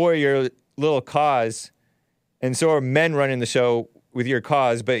thing for your little cause. And so are men running the show with your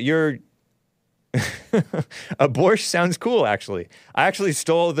cause. But your abortion sounds cool, actually. I actually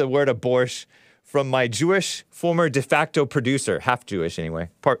stole the word abortion from my Jewish former de facto producer, half Jewish anyway,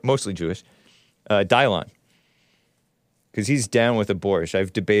 mostly Jewish, Dylon. Because he's down with abortion.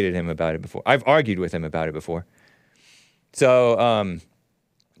 I've debated him about it before. I've argued with him about it before. So,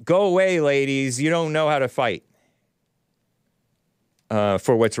 go away, ladies. You don't know how to fight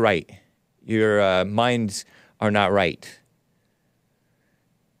for what's right. Your minds are not right.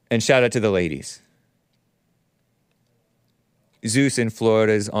 And shout out to the ladies. Zeus in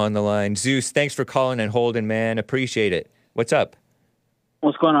Florida is on the line. Zeus, thanks for calling and holding, man. Appreciate it. What's up?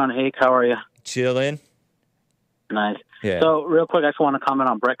 What's going on, Hake? How are you? Chilling. Nice. Yeah. So, real quick, I just want to comment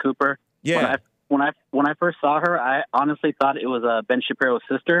on Brett Cooper. Yeah. When I first saw her, I honestly thought it was Ben Shapiro's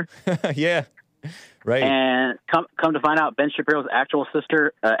sister. Yeah. Right. And come to find out, Ben Shapiro's actual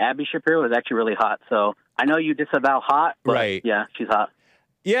sister, Abby Shapiro, is actually really hot. So I know you disavow hot, but right. Yeah, she's hot.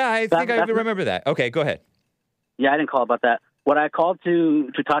 Yeah, I think I remember that. Okay, go ahead. Yeah, I didn't call about that. What I called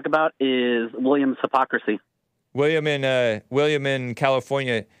to talk about is William's hypocrisy. William in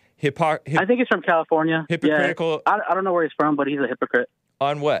California. I think he's from California. Hypocritical. Yeah, I don't know where he's from, but he's a hypocrite.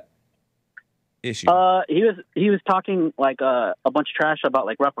 On what issue? He was talking like a bunch of trash about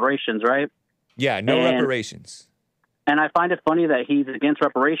like reparations, right? Yeah, reparations. And I find it funny that he's against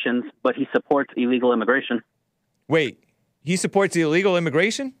reparations, but he supports illegal immigration. Wait, he supports illegal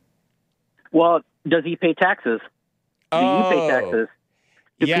immigration? Well, does he pay taxes? Do you pay taxes?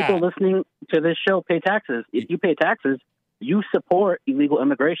 Do Yeah. people listening to this show pay taxes? If you pay taxes, you support illegal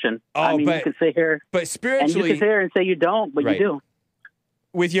immigration. You can sit here, but spiritually, and you can sit here and say you don't, but right. you do.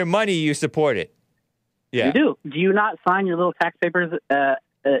 With your money, you support it. Yeah, you do. Do you not sign your little tax papers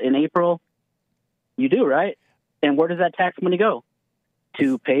in April? You do, right? And where does that tax money go?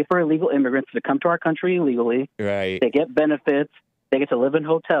 To pay for illegal immigrants to come to our country illegally. Right. They get benefits. They get to live in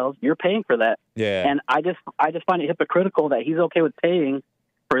hotels. You're paying for that. Yeah. And I just find it hypocritical that he's okay with paying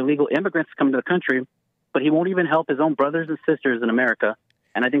for illegal immigrants to come to the country, but he won't even help his own brothers and sisters in America.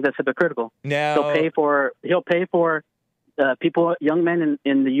 And I think that's hypocritical. Now He'll pay for people, young men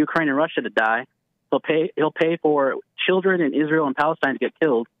in the Ukraine and Russia to die. He'll pay for children in Israel and Palestine to get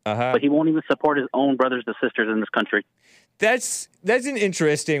killed, but he won't even support his own brothers and sisters in this country. That's an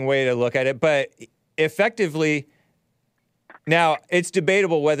interesting way to look at it, but effectively, now it's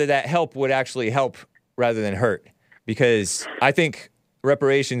debatable whether that help would actually help rather than hurt, because I think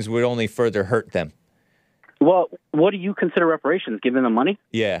reparations would only further hurt them. Well, what do you consider reparations? Giving them money?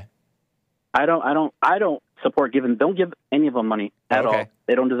 Yeah. I don't support giving. Don't give any of them money at all.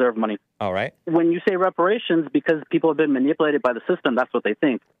 They don't deserve money. All right. When you say reparations, because people have been manipulated by the system, that's what they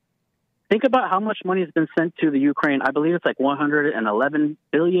think. Think about how much money has been sent to the Ukraine. I believe it's like 111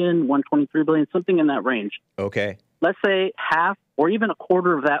 billion, 123 billion, something in that range. Okay. Let's say half or even a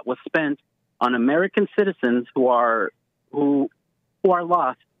quarter of that was spent on American citizens who are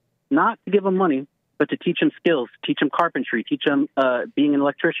lost, not to give them money, but to teach them skills, teach them carpentry, teach them being an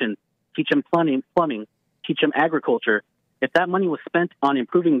electrician, teach them plumbing, teach them agriculture. If that money was spent on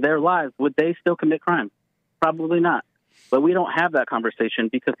improving their lives, would they still commit crime? Probably not. But we don't have that conversation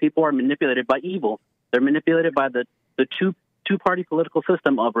because people are manipulated by evil. They're manipulated by the two-party political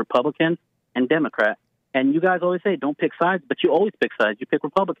system of Republican and Democrat. And you guys always say, don't pick sides, but you always pick sides. You pick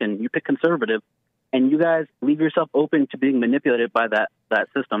Republican, you pick conservative, and you guys leave yourself open to being manipulated by that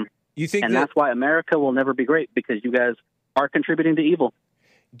system. You think that's why America will never be great, because you guys are contributing to evil.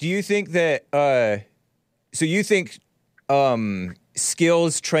 Do you think that, so you think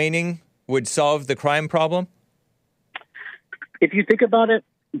skills training would solve the crime problem? If you think about it,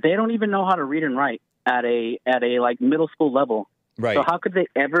 they don't even know how to read and write at a like middle school level. Right. So how could they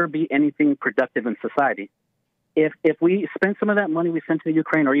ever be anything productive in society? If we spend some of that money we sent to the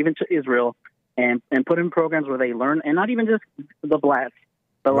Ukraine or even to Israel and put in programs where they learn, and not even just the blacks,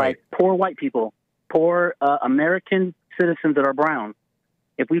 but right. like poor white people, poor American citizens that are brown,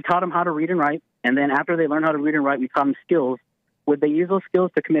 if we taught them how to read and write, and then after they learn how to read and write, we taught them skills, would they use those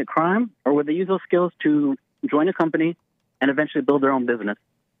skills to commit crime, or would they use those skills to join a company and eventually build their own business?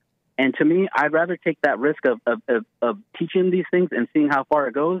 And to me, I'd rather take that risk of teaching these things and seeing how far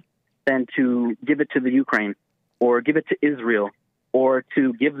it goes than to give it to the Ukraine or give it to Israel or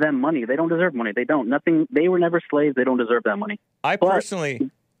to give them money. They don't deserve money. They don't. Nothing. They were never slaves. They don't deserve that money. I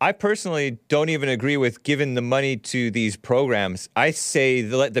personally don't even agree with giving the money to these programs. I say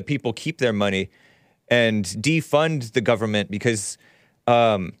let the people keep their money and defund the government because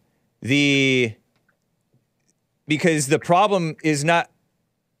the problem is not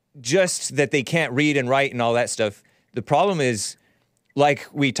just that they can't read and write and all that stuff. The problem is, like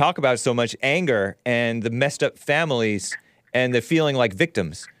we talk about so much, anger and the messed up families and the feeling like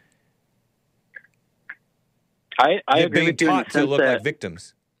victims. I They're agree being with you in the taught sense to look that like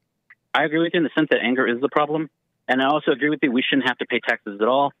victims. I agree with you in the sense that anger is the problem, and I also agree with you. We shouldn't have to pay taxes at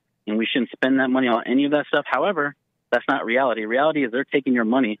all, and we shouldn't spend that money on any of that stuff. However, that's not reality. Reality is they're taking your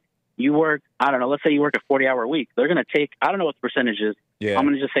money. You work, I don't know, let's say you work a 40-hour week. They're going to take, I don't know what the percentage is. Yeah. I'm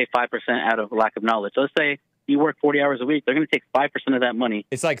going to just say 5% out of lack of knowledge. So let's say you work 40 hours a week. They're going to take 5% of that money.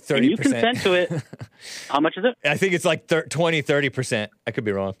 It's like 30%. And you consent to it. How much is it? I think it's like 30%. I could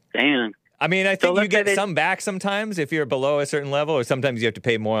be wrong. Damn. I mean, I think you get some back sometimes if you're below a certain level, or sometimes you have to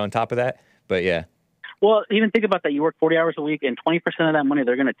pay more on top of that. But yeah. Well, even think about that. You work 40 hours a week, and 20% of that money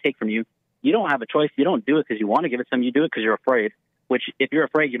they're going to take from you. You don't have a choice. You don't do it because you want to give it to them. You do it because you're afraid, which if you're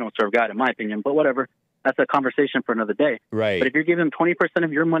afraid, you don't serve God, in my opinion. But whatever. That's a conversation for another day. Right. But if you're giving them 20%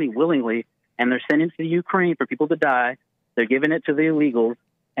 of your money willingly, and they're sending it to Ukraine for people to die, they're giving it to the illegals,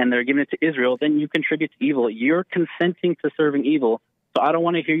 and they're giving it to Israel, then you contribute to evil. You're consenting to serving evil. So I don't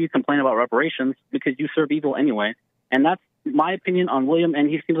want to hear you complain about reparations because you serve evil anyway. And that's my opinion on William, and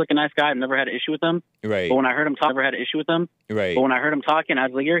he seems like a nice guy. I've never had an issue with him. Right. But when I heard him talk, I never had an issue with him. Right. But when I heard him talking, I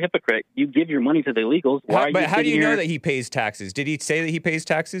was like, you're a hypocrite. You give your money to the illegals. But how do you know that he pays taxes? Did he say that he pays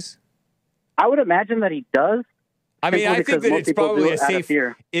taxes? I would imagine that he does. I mean, I think that it's probably a safe.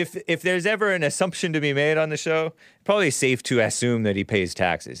 Fear. If there's ever an assumption to be made on the show, probably safe to assume that he pays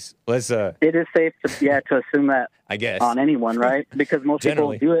taxes. Let's. It is safe to assume that. I guess on anyone, right? Because most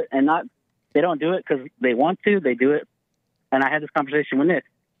people do it, and they don't do it because they want to. They do it, and I had this conversation with Nick.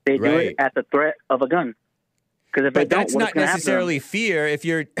 They do it at the threat of a gun. Because if they don't, that's not necessarily fear. If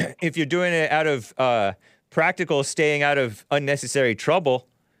you're doing it out of practical, staying out of unnecessary trouble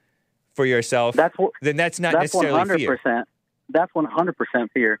for yourself, then that's not necessarily 100%, fear. That's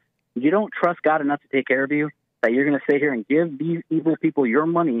 100% fear. You don't trust God enough to take care of you that you're going to sit here and give these evil people your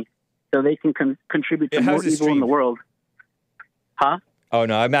money so they can contribute to more evil in the world. Huh? Oh,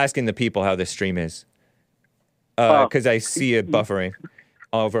 no, I'm asking the people how the stream is. Because I see it buffering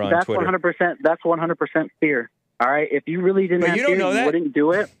over on Twitter. 100%. That's 100% fear. All right? If you really didn't have fear, you wouldn't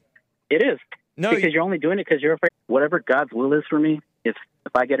do it. It is. No, because you're only doing it because you're afraid. Whatever God's will is for me, if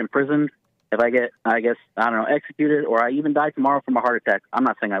I get imprisoned, if I get, executed, or I even die tomorrow from a heart attack, I'm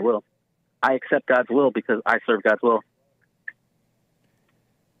not saying I will. I accept God's will because I serve God's will.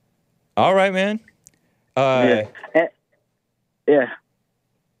 All right, man. Yeah.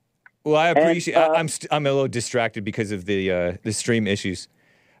 Well, I appreciate. I'm a little distracted because of the stream issues.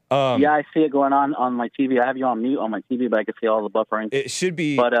 Yeah, I see it going on my TV. I have you on mute on my TV, but I can see all the buffering. It should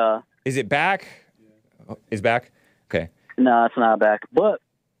be. But is it back? Is back? Okay. No, it's not back. But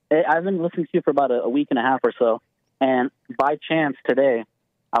I've been listening to you for about a week and a half or so, and by chance today,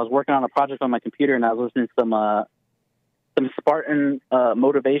 I was working on a project on my computer, and I was listening to some Spartan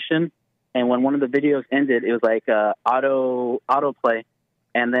motivation. And when one of the videos ended, it was like autoplay,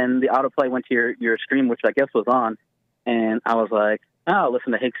 and then the autoplay went to your stream, which I guess was on, and I was like, oh,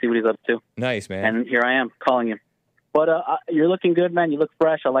 listen to Hicks, see what he's up to. Nice, man. And here I am calling you. But you're looking good, man. You look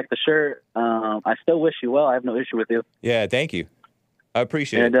fresh. I like the shirt. I still wish you well. I have no issue with you. Yeah, thank you. I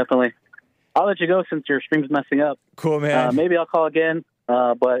appreciate it. Yeah, definitely. I'll let you go since your stream's messing up. Cool, man. Maybe I'll call again.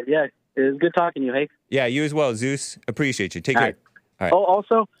 But, yeah, it was good talking to you, Hicks. Yeah, you as well, Zeus. Appreciate you. Take care. All right. Oh,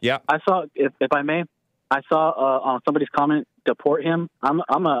 also, yeah. I saw, if I may, I saw on somebody's comment, deport him. I'm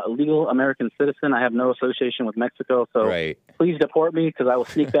a legal American citizen. I have no association with Mexico, so please deport me because I will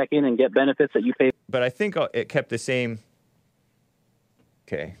sneak back in and get benefits that you pay. But I think it kept the same.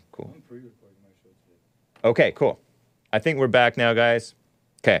 Okay, cool. Okay, cool. I think we're back now, guys.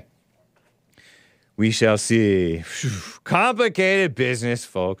 Okay. We shall see. Complicated business,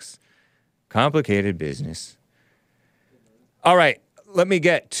 folks. Complicated business. All right, let me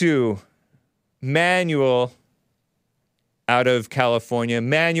get to Manuel out of California.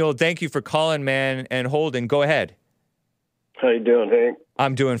 Manuel, thank you for calling, man, and holding. Go ahead. How you doing, Hank?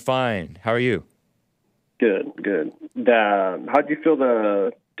 I'm doing fine. How are you? Good. How do you feel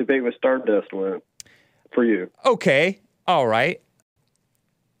the debate with Stardust went for you? Okay. All right.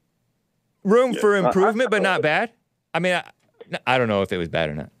 Room for improvement, but not bad. I mean, I don't know if it was bad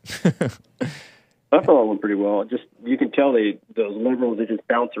or not. I thought it went pretty well. Just you can tell those liberals, they just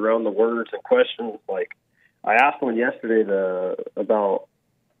bounce around the words and questions. Like I asked one yesterday about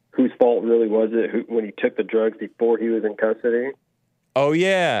whose fault really was it when he took the drugs before he was in custody. Oh,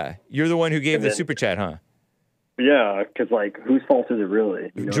 yeah. You're the one who gave the super chat, huh? Yeah, because, like, whose fault is it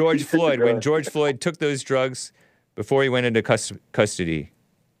really? You know, George Floyd. When George Floyd took those drugs before he went into custody.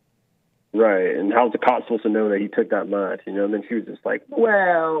 Right, and how's the cop supposed to know that he took that much? You know, and then she was just like,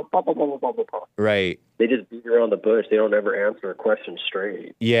 well, blah, blah, blah, blah, blah, blah. Right. They just beat around the bush. They don't ever answer a question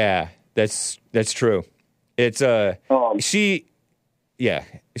straight. Yeah, that's true. It's, she's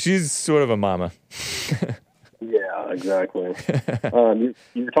sort of a mama. Yeah, exactly. You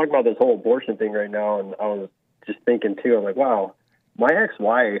were talking about this whole abortion thing right now, and I was just thinking, too, I'm like, wow, my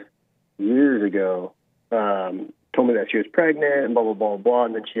ex-wife years ago told me that she was pregnant and blah, blah, blah, blah,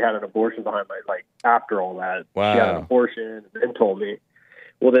 and then she had an abortion behind after all that. Wow. She had an abortion and then told me.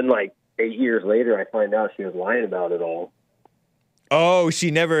 Well, then, 8 years later, I find out she was lying about it all. Oh,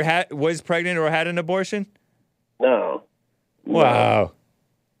 she never was pregnant or had an abortion? No. Wow.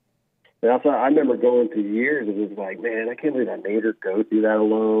 And that's why I remember going through years of just like, man, I can't believe I made her go through that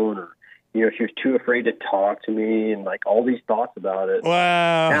alone, or, you know, she was too afraid to talk to me, and all these thoughts about it.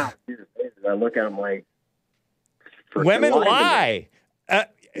 Wow. Now, years later, I look at them like, women lie.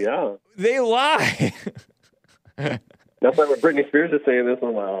 Yeah. They lie. That's why when Britney Spears is saying this,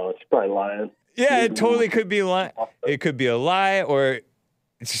 I'm like, oh, she's probably lying. Yeah, it totally could be a lie. It could be a lie, or,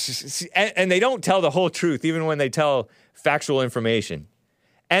 and they don't tell the whole truth, even when they tell factual information.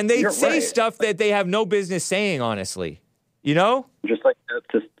 And they say stuff that they have no business saying, honestly. You know? Just like that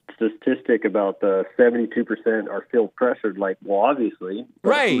statistic about the 72% are feel pressured, well, obviously.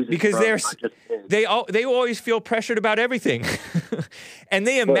 Right, because they always feel pressured about everything. And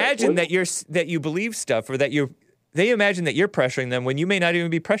they imagine that you believe stuff, or that they imagine that you're pressuring them when you may not even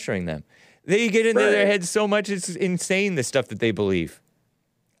be pressuring them. They get into their heads so much, it's insane, the stuff that they believe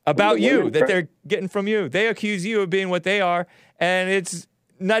about you, that they're getting from you. They accuse you of being what they are, and it's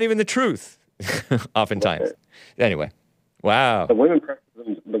not even the truth, oftentimes. Okay. Anyway, wow. The women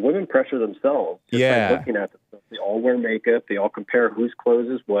pressure themselves. Just by looking at them. They all wear makeup. They all compare whose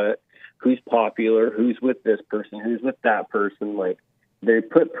clothes is what, who's popular, who's with this person, who's with that person. They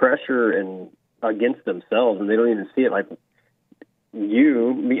put pressure against themselves, and they don't even see it.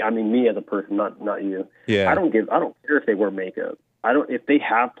 Me as a person, not you. Yeah. I don't care if they wear makeup. If they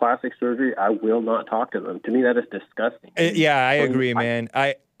have plastic surgery, I will not talk to them. To me, that is disgusting. Yeah, I agree, man.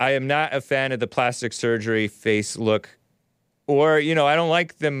 I am not a fan of the plastic surgery face look, or, I don't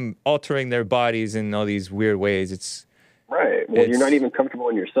like them altering their bodies in all these weird ways. It's right. Well, you're not even comfortable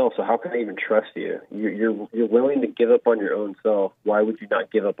in yourself, so how can I even trust you? You're willing to give up on your own self. Why would you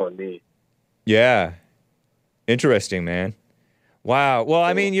not give up on me? Yeah. Interesting, man. Wow. Well,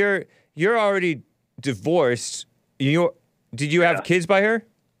 I mean, you're already divorced. Did you have kids by her?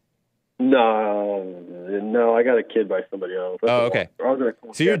 No, I got a kid by somebody else. Okay.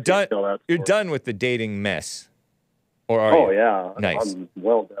 So you're done. You're done with the dating mess, or are you? Oh yeah, nice. I'm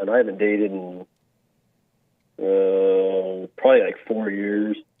well done. I haven't dated in probably 4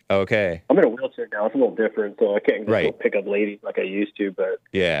 years. Okay. I'm in a wheelchair now. It's a little different, so I can't just go pick up ladies like I used to. But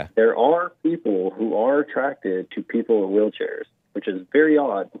yeah, there are people who are attracted to people in wheelchairs, which is very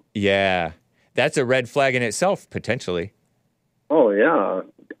odd. Yeah, that's a red flag in itself, potentially. Oh, yeah.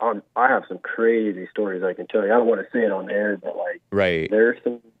 I have some crazy stories I can tell you. I don't want to say it on air, but there's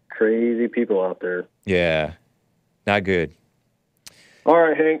some crazy people out there. Yeah. Not good. All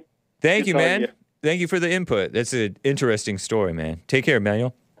right, Hank. Thank you, man. Thank you for the input. That's an interesting story, man. Take care,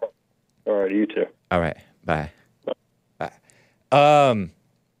 Manuel. All right, you too. All right. Bye. Bye.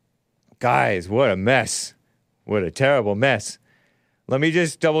 Guys, what a mess. What a terrible mess. Let me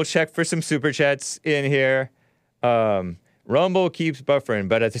just double check for some super chats in here. Rumble keeps buffering,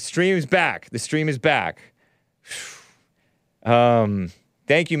 but the stream's back. The stream is back.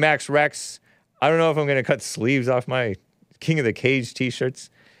 Thank you, Max Rex. I don't know if I'm going to cut sleeves off my King of the Cage t-shirts.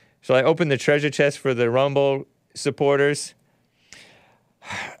 Shall I open the treasure chest for the Rumble supporters?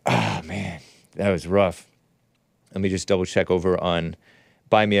 Oh, man. That was rough. Let me just double check over on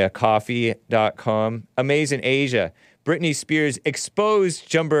buymeacoffee.com. Amazing Asia. Britney Spears exposed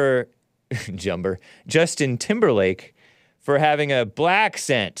Justin Timberlake for having a black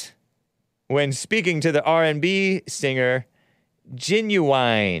scent when speaking to the R&B singer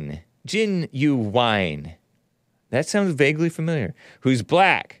Genuine. That sounds vaguely familiar. Who's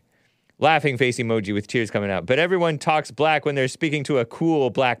black. Laughing face emoji with tears coming out. But everyone talks black when they're speaking to a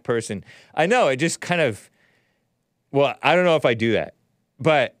cool black person. I know, it just kind of... Well, I don't know if I do that.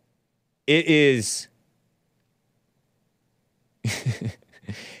 But it is...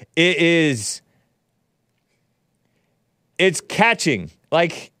 It's catching.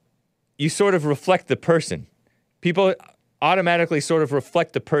 You sort of reflect the person. people automatically sort of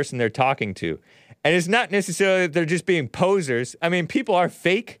reflect the person they're talking to. And it's not necessarily that they're just being posers. I mean, people are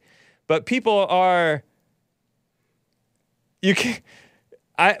fake, but people are...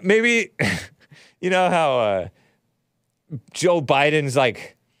 Maybe... You know how Joe Biden's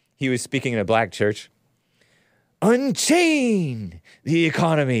like... He was speaking in a black church. Unchain the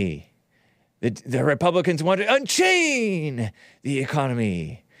economy. The Republicans want to unchain the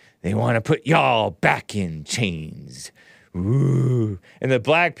economy. They want to put y'all back in chains. Ooh. And the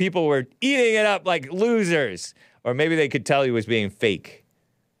black people were eating it up like losers. Or maybe they could tell he was being fake.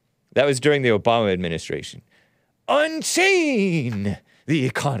 That was during the Obama administration. Unchain the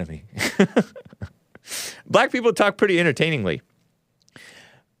economy. Black people talk pretty entertainingly.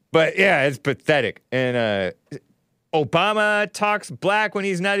 But yeah, it's pathetic. And Obama talks black when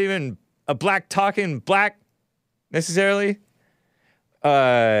he's not even a black talking black necessarily.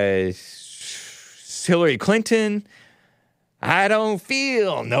 Hillary Clinton, I don't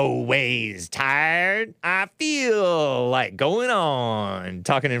feel no ways tired. I feel like going on.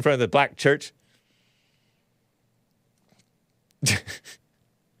 Talking in front of the black church.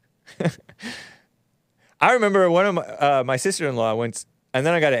 I remember one of my sister-in-law once, and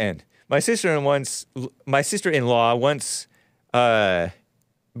then I got to end. My sister-in-law once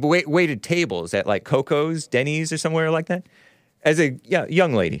waited tables at like Coco's, Denny's, or somewhere like that, as a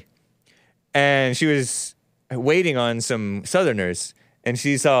young lady, and she was waiting on some Southerners, and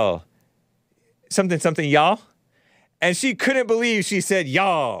she saw something y'all, and she couldn't believe she said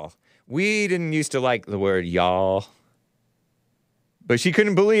y'all. We didn't used to like the word y'all, but she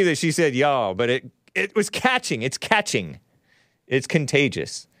couldn't believe that she said y'all. But it was catching. It's catching. It's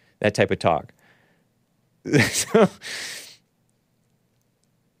contagious. That type of talk. So,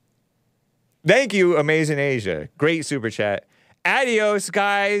 thank you, Amazing Asia. Great super chat. Adios,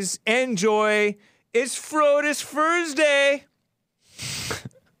 guys. Enjoy. It's Frodis Thursday.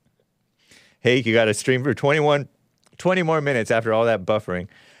 Hey, you got to stream for 20 more minutes after all that buffering.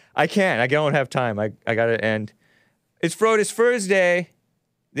 I can't. I don't have time. I got to end. It's Frodis Thursday.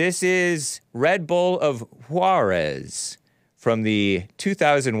 This is Red Bull of Juarez from the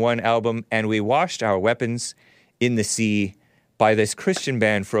 2001 album, And We Washed Our Weapons in the Sea by this Christian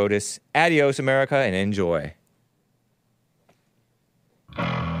band, Frodis. Adios, America, and enjoy.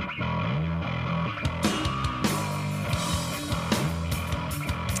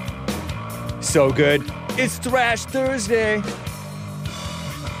 So good. It's Thrash Thursday.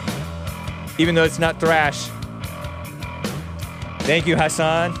 Even though it's not thrash. Thank you,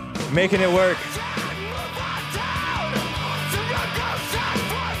 Hassan. Making it work.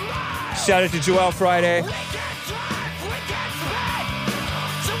 Shout out to Joel Friday.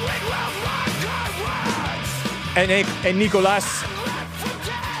 And Nicolas.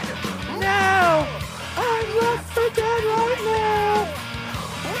 Now, I'm left for dead right now.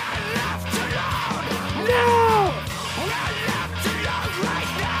 No!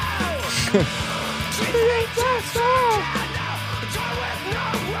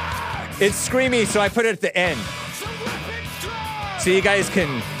 It's screamy, so I put it at the end. So you guys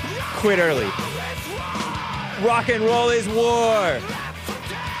can quit early. Rock and roll is war.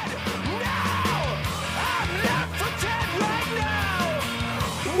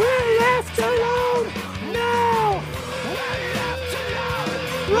 We're left alone now.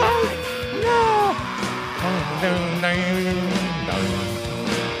 Right now.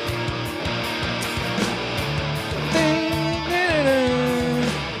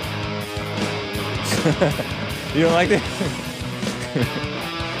 You don't like that?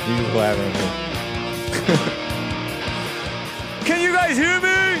 You just laughing at me. Can you guys hear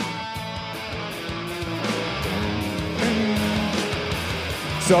me?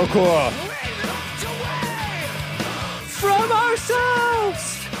 So cool. From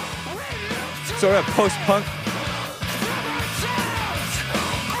ourselves. Sort of post-punk.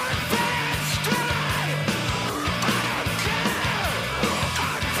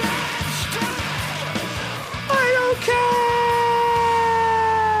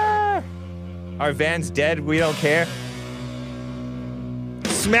 Our van's dead. We don't care.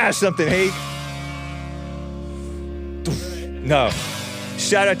 Smash something, hey. No.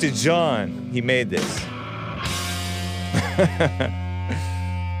 Shout out to John. He made this.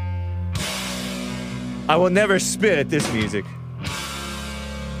 I will never spit at this music.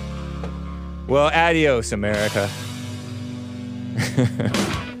 Well, adios, America.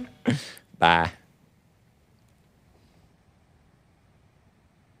 Bye.